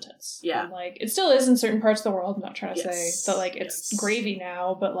death sentence. Yeah. And, like it still is in certain parts of the world. I'm not trying to say that like it's gravy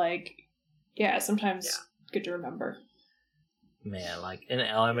now, but like sometimes good to remember. man, like in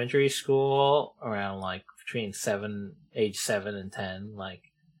elementary school, around like between age 7 and 10, like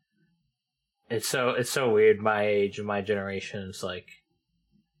it's so weird. My age and my generation is like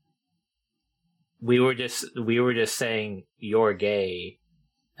we were just saying you're gay,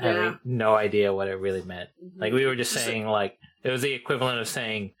 having no idea what it really meant. Like we were just saying like it was the equivalent of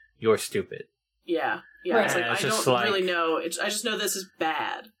saying you're stupid. Yeah. Right. It's like And I it's just don't like- really know. I just know this is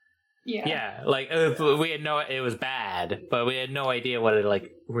bad. Yeah. Yeah, like we had it was bad, but we had no idea what it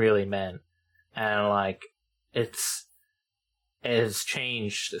like really meant, and like it has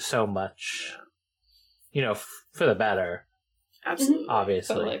changed so much, you know, for the better, Absolutely.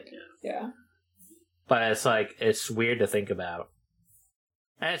 obviously. But like, yeah. But it's like it's weird to think about,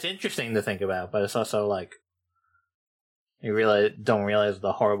 and it's interesting to think about, but it's also like you really don't realize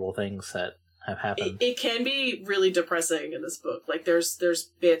the horrible things that have happened. It can be really depressing in this book. Like there's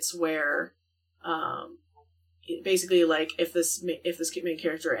bits where, basically like if this main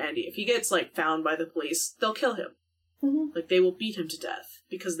character Andy, if he gets like found by the police, they'll kill him. Mm-hmm. Like they will beat him to death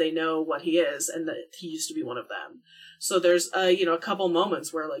because they know what he is and that he used to be one of them. So there's a couple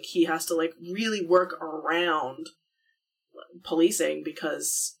moments where like he has to like really work around policing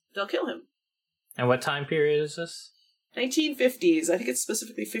because they'll kill him. And what time period is this? 1950s. I think it's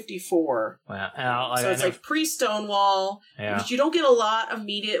specifically 54. Wow. And So it's like pre-Stonewall, yeah. but you don't get a lot of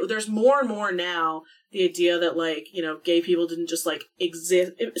media. There's more and more now. The idea that like gay people didn't just like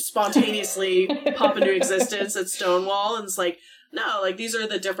exist spontaneously pop into existence at Stonewall, and it's like no, like these are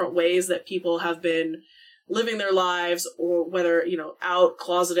the different ways that people have been living their lives, or whether out,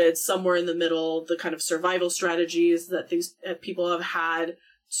 closeted, somewhere in the middle. The kind of survival strategies that these people have had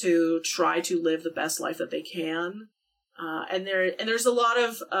to try to live the best life that they can. And there's a lot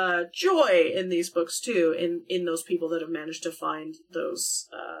of joy in these books too, in those people that have managed to find those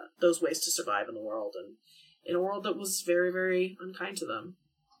ways to survive in the world, and in a world that was very, very unkind to them.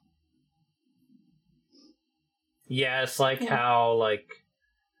 Yeah, it's like how like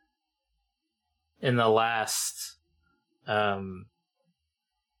in the last 3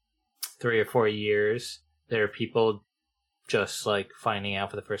 or 4 years, there are people just like finding out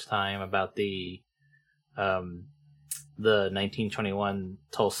for the first time about the 1921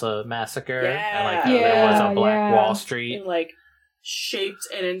 Tulsa massacre, and like there was a Black Wall Street, and like shaped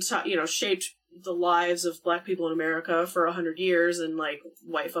shaped the lives of Black people in America for 100 years, and like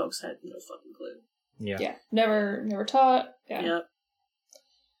white folks had no fucking clue. Yeah. Never taught. Yeah. Yep.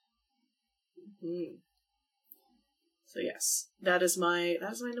 Mm-hmm. So yes, that is my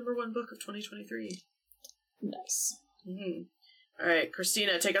number one book of 2023. Nice. Mm-hmm. All right,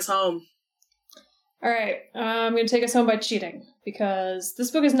 Christina, take us home. All right, I'm going to take us home by cheating, because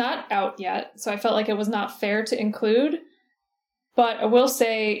this book is not out yet, so I felt like it was not fair to include. But I will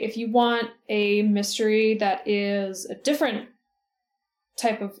say, if you want a mystery that is a different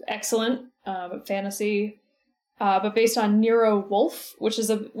type of excellent fantasy, but based on Nero Wolfe, which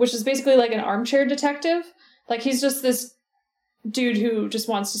is basically like an armchair detective. Like he's just this dude who just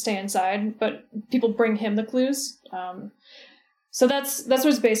wants to stay inside, but people bring him the clues. So that's what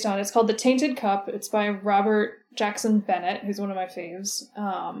it's based on. It's called The Tainted Cup. It's by Robert Jackson Bennett, who's one of my faves.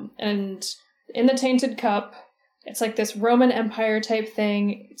 And in The Tainted Cup, it's like this Roman Empire type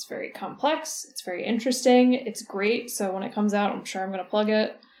thing. It's very complex. It's very interesting. It's great. So when it comes out, I'm sure I'm going to plug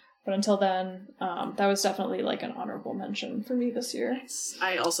it. But until then, that was definitely like an honorable mention for me this year.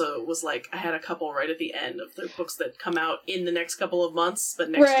 I also was like, I had a couple right at the end of the books that come out in the next couple of months, but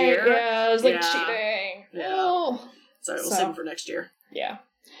next year. Yeah, I was like cheating. Yeah. Oh. So we'll save them for next year. Yeah.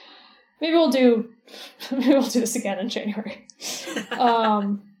 Maybe we'll do this again in January.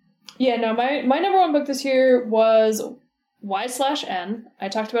 Yeah, no, my number one book this year was Y/N. I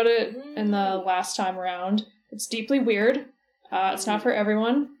talked about it in the last time around. It's deeply weird. It's not for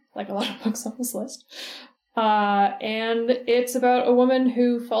everyone, like a lot of books on this list. And it's about a woman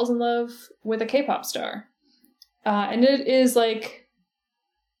who falls in love with a K-pop star. And it is like,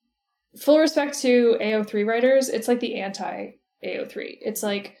 full respect to AO3 writers, it's like the anti-AO3. It's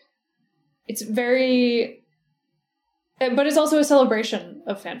like, it's very, but it's also a celebration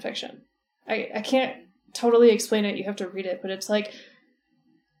of fan fiction. I can't totally explain it, you have to read it, but it's like,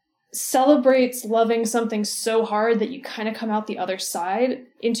 celebrates loving something so hard that you kind of come out the other side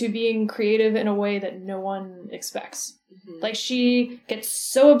into being creative in a way that no one expects. Mm-hmm. Like, she gets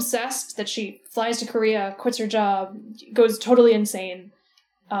so obsessed that she flies to Korea, quits her job, goes totally insane.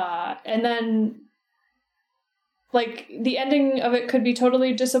 And then, like, the ending of it could be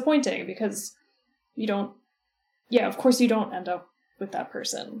totally disappointing because of course you don't end up with that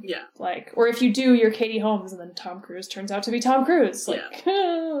person. Yeah. Like, or if you do, you're Katie Holmes and then Tom Cruise turns out to be Tom Cruise. Like,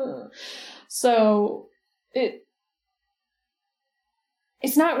 so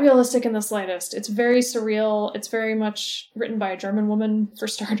it's not realistic in the slightest. It's very surreal. It's very much written by a German woman, for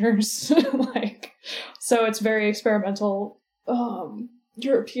starters. So it's very experimental.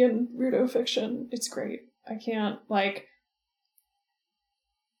 European weirdo fiction. It's great. I can't, I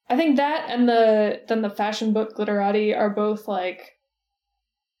think that and the fashion book Glitterati are both,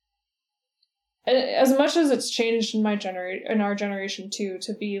 as much as it's changed in our generation too,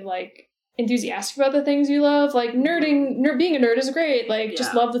 to be enthusiastic about the things you love, being a nerd is great,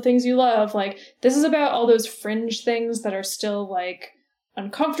 just love the things you love. This is about all those fringe things that are still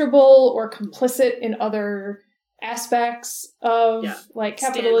uncomfortable or complicit in other aspects of capitalism.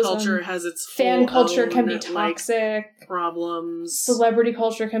 Stan culture has its fan culture can be toxic, problems. Celebrity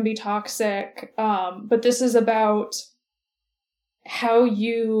culture can be toxic, but this is about how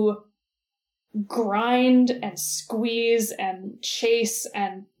you grind and squeeze and chase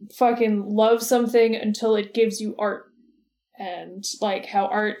and fucking love something until it gives you art, and how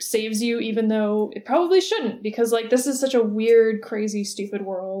art saves you even though it probably shouldn't, because this is such a weird, crazy, stupid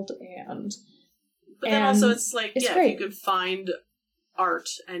world. But then also it's great. If you could find art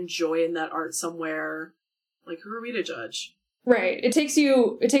and joy in that art somewhere, who are we to judge? Right. It takes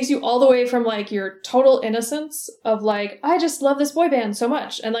you all the way from your total innocence of I just love this boy band so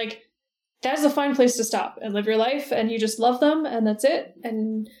much, and that is a fine place to stop and live your life, and you just love them, and that's it.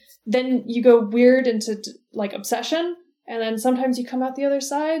 And then you go weird into obsession, and then sometimes you come out the other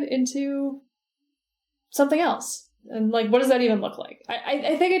side into something else. And what does that even look like?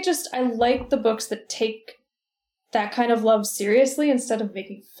 I think I like the books that take that kind of love seriously instead of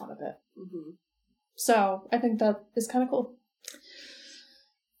making fun of it. Mm-hmm. So I think that is kind of cool.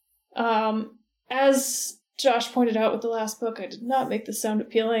 As Josh pointed out with the last book, I did not make this sound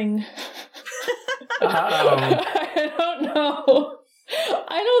appealing. I don't know.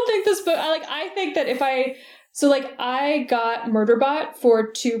 I don't think this book, I think that I got Murderbot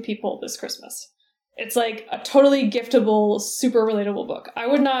for 2 people this Christmas. It's a totally giftable, super relatable book. I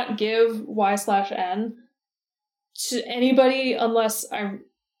would not give Y/N to anybody unless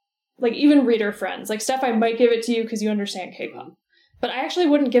even reader friends. Steph, I might give it to you because you understand K-pop. But I actually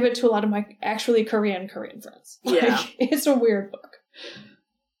wouldn't give it to a lot of my actually Korean friends. Yeah. It's a weird book.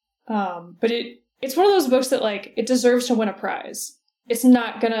 But it's one of those books that it deserves to win a prize. It's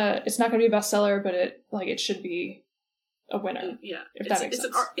not gonna be a bestseller, but it should be a winner. Yeah. If that makes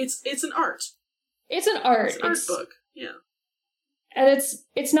sense. It's an art. It's an art. It's an art book. Yeah. And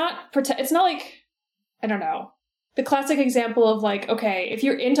it's not I don't know. The classic example of okay, if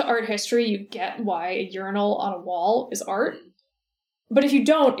you're into art history, you get why a urinal on a wall is art. But if you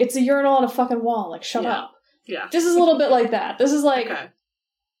don't, it's a urinal on a fucking wall. Shut up. Yeah. This is a little bit like that. This is okay.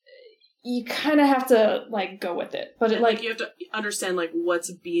 You kind of have to go with it. But you have to understand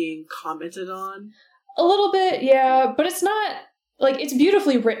what's being commented on. A little bit, yeah. But it's not it's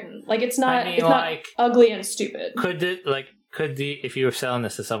beautifully written. It's not not ugly and stupid. If you were selling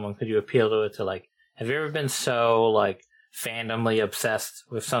this to someone, could you appeal to it to have you ever been so fandomly obsessed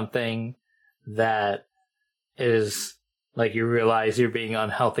with something that is you realize you're being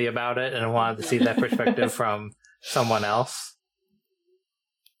unhealthy about it, and wanted to see that perspective from someone else?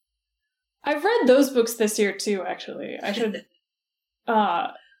 I've read those books this year too, actually. I should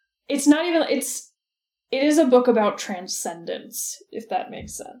it's not even it is a book about transcendence, if that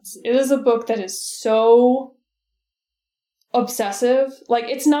makes sense. It is a book that is so obsessive.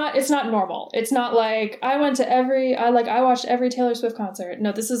 It's not normal. It's not I watched every Taylor Swift concert.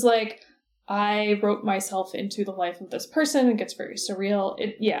 No, this is I wrote myself into the life of this person. It gets very surreal.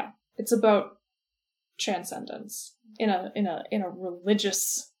 It's about transcendence in a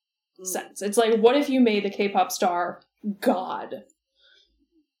religious sense. It's what if you made the K-pop star God?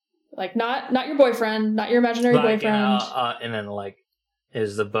 Not your boyfriend, not your imaginary boyfriend. And then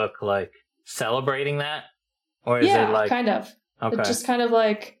is the book celebrating that, or is it kind of? Okay. It's just kind of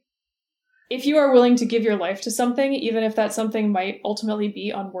if you are willing to give your life to something, even if that something might ultimately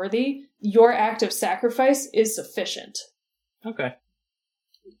be unworthy, your act of sacrifice is sufficient. Okay.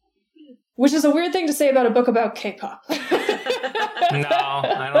 Which is a weird thing to say about a book about K-pop. No,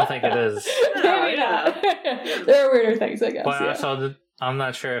 I don't think it is. Maybe not. There are weirder things, I guess. But also, I'm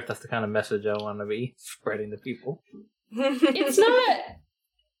not sure if that's the kind of message I want to be spreading to people. It's not.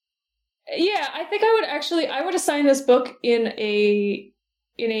 Yeah, I think I would assign this book in a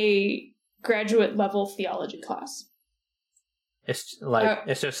graduate level theology class. It's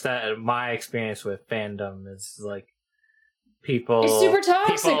it's just that my experience with fandom is people. It's super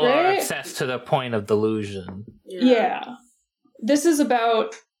toxic, people right? are obsessed to the point of delusion. Yeah. This is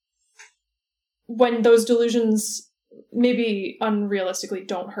about when those delusions maybe unrealistically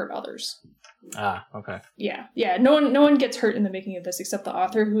don't hurt others. Ah, okay. Yeah. No one gets hurt in the making of this except the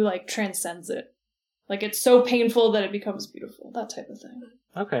author, who like transcends it. Like, it's so painful that it becomes beautiful. That type of thing.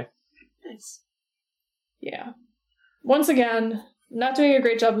 Okay. Nice. Yeah. Once again, not doing a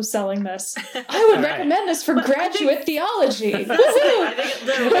great job of selling this. I would recommend this for graduate theology. That's the thing. I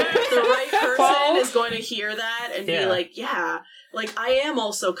think the right person is going to hear that and be like, yeah, like, I am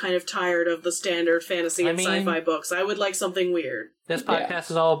also kind of tired of the standard fantasy and sci-fi books. I would like something weird. This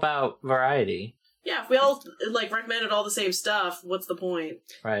podcast is all about variety. Yeah, if we all, like, recommended all the same stuff, what's the point?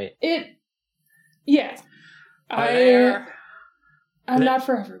 Right. Yeah. I'm not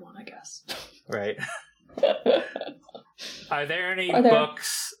for everyone, I guess. Right. Are there any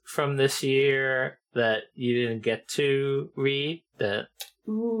books from this year that you didn't get to read?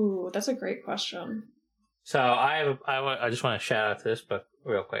 Ooh, that's a great question. So I just want to shout out to this book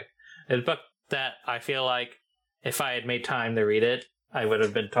real quick. It's a book that I feel like if I had made time to read it, I would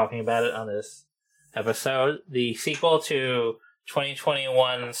have been talking about it on this episode. The sequel to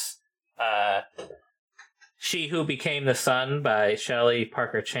 2021's She Who Became the Sun by Shelley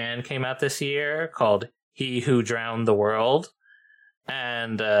Parker Chan came out this year, called He Who Drowned the World.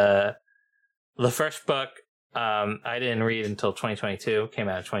 And the first book I didn't read until 2022, came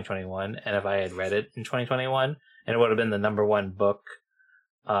out in 2021, and if I had read it in 2021, and it would have been the number one book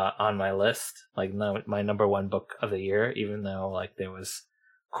on my list, like my number one book of the year, even though like there was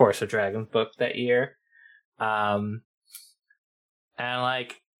Course of Dragons book that year. And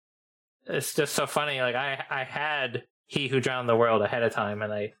like, it's just so funny, like I had He Who Drowned the World ahead of time,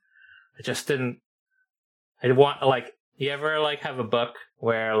 and I just didn't, I want, like, you ever like have a book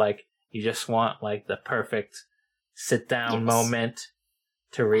where like you just want like the perfect sit down moment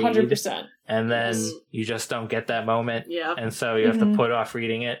to read, 100%, and then you just don't get that moment, and so you have to put off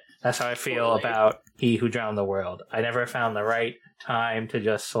reading it. That's how I feel about He Who Drowned the World. I never found the right time to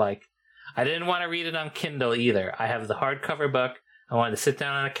just like, I didn't want to read it on Kindle either. I have the hardcover book. I wanted to sit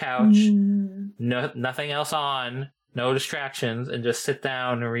down on a couch, nothing else on, no distractions, and just sit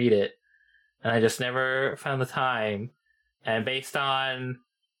down and read it. And I just never found the time. And based on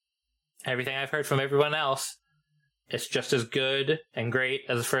everything I've heard from everyone else, it's just as good and great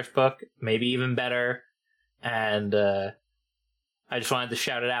as the first book, maybe even better. And I just wanted to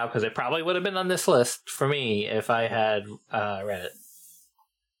shout it out because it probably would have been on this list for me if I had read it.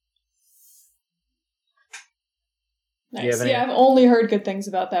 Nice. Yeah, I've only heard good things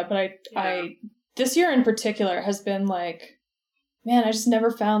about that, but I this year in particular has been like, man, I just never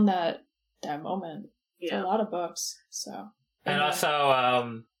found that moment for a lot of books. So, and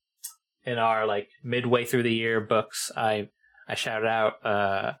also in our like midway through the year books, I shouted out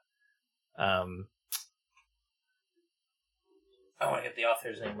I want to get the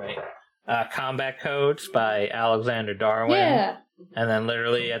author's name right. Combat Codes by Alexander Darwin. Yeah. And then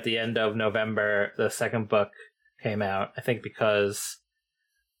literally at the end of November, the second book came out. I think because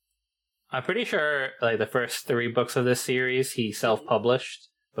I'm pretty sure like the first 3 books of this series he self-published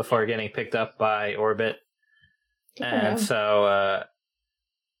before getting picked up by Orbit. And so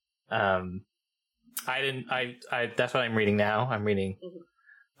I that's what I'm reading now. I'm reading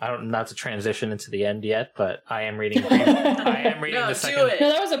not to transition into the end yet, but I am reading the second. No,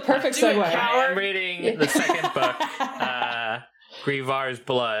 that was a perfect segue. I am reading the second book, Grivar's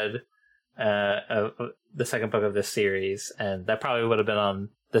Blood, the second book of this series, and that probably would have been on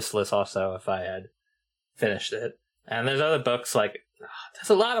this list also if I had finished it. And there's other books, like, there's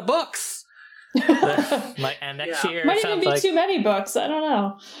a lot of books! And next year might even be too many books, I don't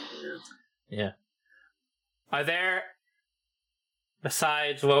know. Yeah. Are there,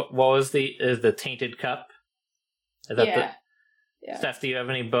 besides what was the Tainted Cup? Is that Steph, do you have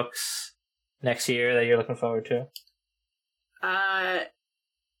any books next year that you're looking forward to?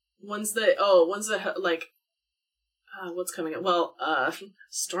 What's coming out? Well,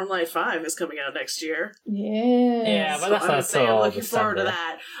 Stormlight 5 is coming out next year. Yeah, but that's not so. I'm looking forward to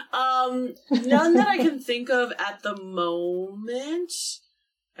that. None that I can think of at the moment.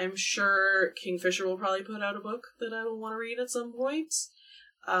 I'm sure Kingfisher will probably put out a book that I will want to read at some point.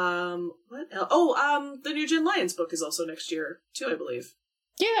 What else? Oh, the new Jen Lyons book is also next year too, I believe.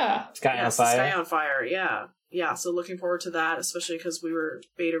 Yeah, Sky on Fire. Sky on Fire. Yeah. So looking forward to that, especially because we were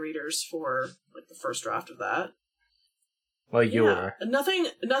beta readers for like the first draft of that. Well, you were. Nothing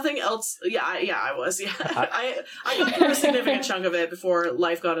else. Yeah, I was. Yeah, I got through a significant chunk of it before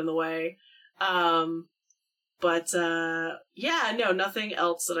life got in the way. But nothing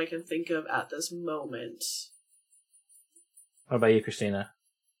else that I can think of at this moment. What about you, Christina?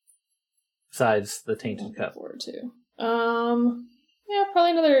 Besides the Tainted Cup. Forward to. Yeah,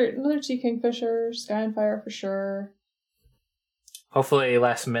 probably another T Kingfisher, Sky and Fire for sure. hopefully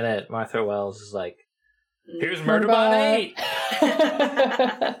last minute Martha Wells is like, here's Murderbot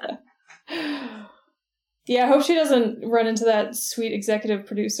 8! Yeah, I hope she doesn't run into that sweet executive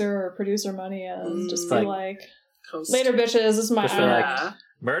producer or producer money and just be like, later bitches, this is my act.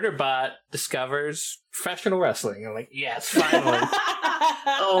 Murderbot discovers professional wrestling. I'm like, yes, finally.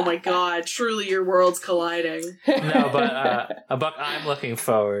 Oh my god, truly your worlds colliding. No, but a book I'm looking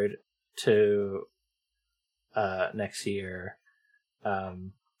forward to next year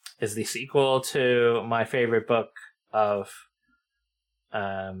is the sequel to my favorite book of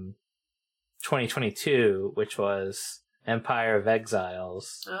 2022, which was Empire of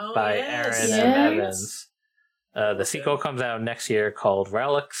Exiles by Aaron M. Evans. The sequel comes out next year called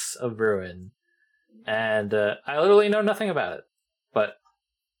Relics of Ruin. And I literally know nothing about it. But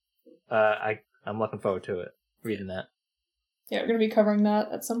I'm looking forward to it, reading that. Yeah, we're going to be covering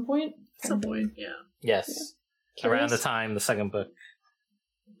that at some point. At some point, yeah. Yes. Yeah. Around the time the second book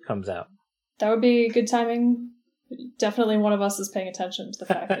comes out. That would be good timing. Definitely one of us is paying attention to the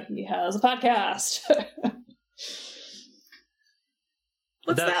fact that he has a podcast.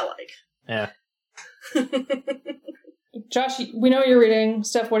 What's that like? Yeah. Josh, we know what you're reading.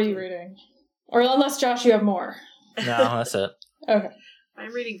 Steph, what are you reading? Or unless, Josh, you have more. No, that's it. Okay.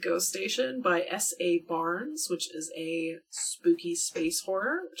 I'm reading Ghost Station by S.A. Barnes, which is a spooky space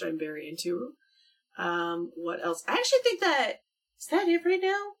horror, which I'm very into. What else? I actually think is that it right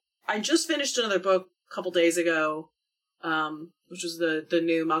now? I just finished another book a couple days ago, which was the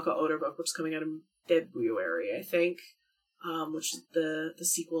new Mako Oda book, which is coming out in February, I think, which is the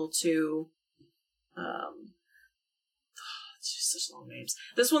sequel to, it's just such long names.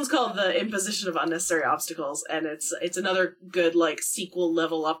 This one's called The Imposition of Unnecessary Obstacles, and it's another good, like, sequel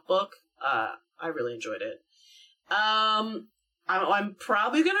level up book. I really enjoyed it. I'm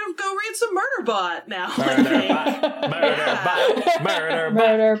probably gonna go read some Murderbot now. Murderbot.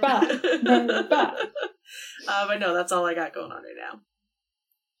 But no, that's all I got going on right now.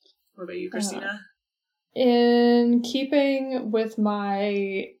 What about you, Christina? In keeping with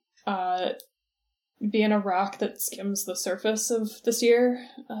my being a rock that skims the surface of this year,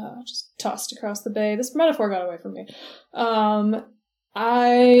 just tossed across the bay. This metaphor got away from me.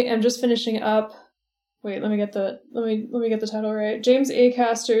 I am just finishing up. Wait, let me get the title right. James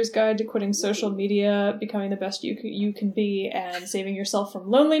Acaster's Guide to Quitting Social Media, Becoming the Best You Can Be, and Saving Yourself from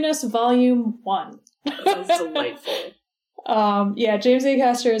Loneliness, Volume 1. That sounds delightful. Yeah, James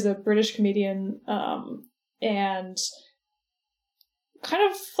Acaster is a British comedian, and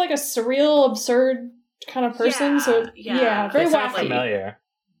kind of like a surreal, absurd kind of person. Very wacky. Familiar.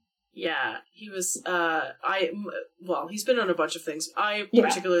 Yeah, he was. He's been on a bunch of things. I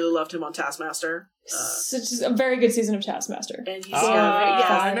particularly loved him on Taskmaster. It's a very good season of Taskmaster. And he's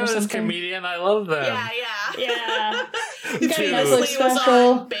I know this comedian. I love them. Yeah. He's got a Netflix was special.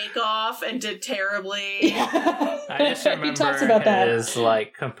 on Bake Off and did terribly. I just remember he talks about his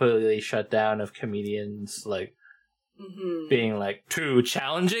like completely shut down of comedians like being like too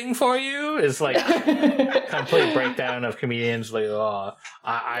challenging for you is like complete breakdown of comedians like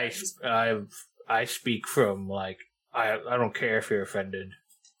I speak from like I don't care if you're offended.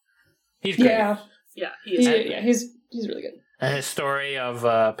 He's great. Yeah, he is. He's really good. And his story of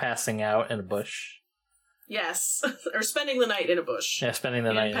passing out in a bush. Yes, or spending the night in a bush. Yeah, spending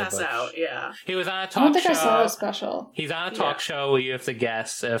the night in a bush. Pass out. Yeah, he was on a talk show. I don't think I saw a special. He's on a talk show where you have to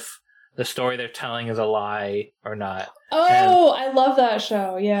guess if the story they're telling is a lie or not. Oh, I love that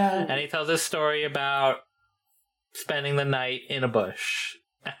show, yeah. And he tells this story about spending the night in a bush.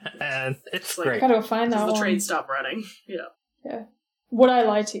 And it's great. I gotta go find that one. The train stopped running. Yeah. Would I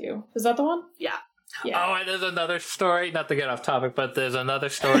Lie to You? Is that the one? Yeah. Oh, and there's another story, not to get off topic, but there's another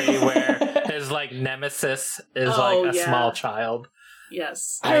story where his, like, nemesis is, a small child.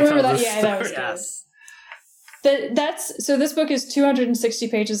 Yes. I remember that, that was good. So this book is 260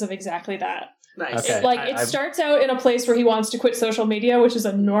 pages of exactly that. Nice. Okay. It starts out in a place where he wants to quit social media, which is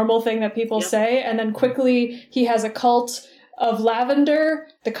a normal thing that people say, and then quickly he has a cult of lavender,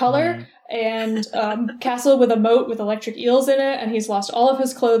 the color, and castle with a moat with electric eels in it, and he's lost all of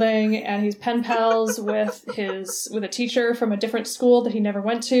his clothing, and he's pen pals with a teacher from a different school that he never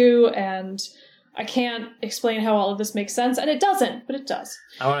went to, and I can't explain how all of this makes sense, and it doesn't, but it does.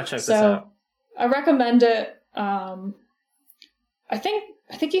 I want to check this out. I recommend it. I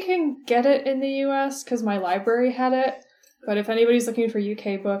think you can get it in the US because my library had it. But if anybody's looking for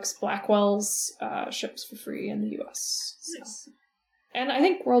UK books, Blackwell's ships for free in the US. Nice. And I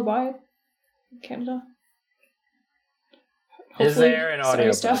think worldwide, Canada. Is there an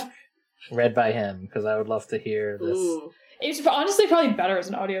audio book read by him? Because I would love to hear this. Ooh. It's honestly probably better as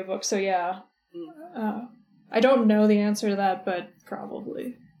an audiobook, so yeah. I don't know the answer to that, but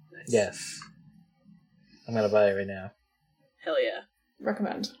probably. Nice. Yes. I'm gonna buy it right now. Hell yeah.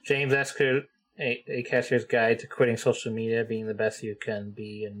 Recommend. James Esker, a Cashier's Guide to Quitting Social Media, Being the Best You Can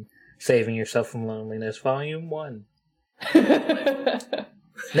Be, and Saving Yourself from Loneliness, Volume 1.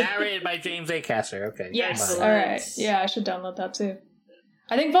 Narrated by James A. Caster. Okay. Yes. Excellent. All right. Yeah, I should download that too.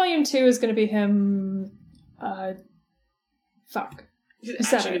 I think Volume 2 is going to be him. Fuck.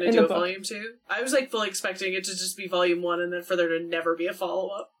 He's actually going to do a volume 2? I was fully expecting it to just be volume 1 and then for there to never be a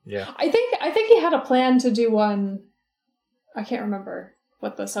follow-up. Yeah. I think he had a plan to do one. I can't remember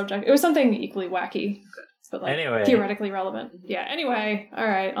what the subject. It was something equally wacky, but Anyway. theoretically relevant. Yeah. Anyway, all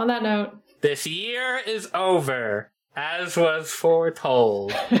right. On that note, This year is over, as was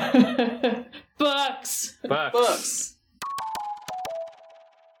foretold. books. Books.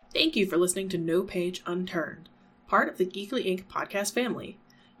 Thank you for listening to No Page Unturned, part of the Geekly Inc. podcast family.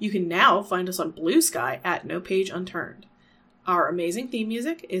 You can now find us on Blue Sky at No Page Unturned. Our amazing theme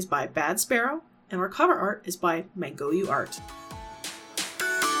music is by Bad Sparrow, and our cover art is by Mangoyu Art.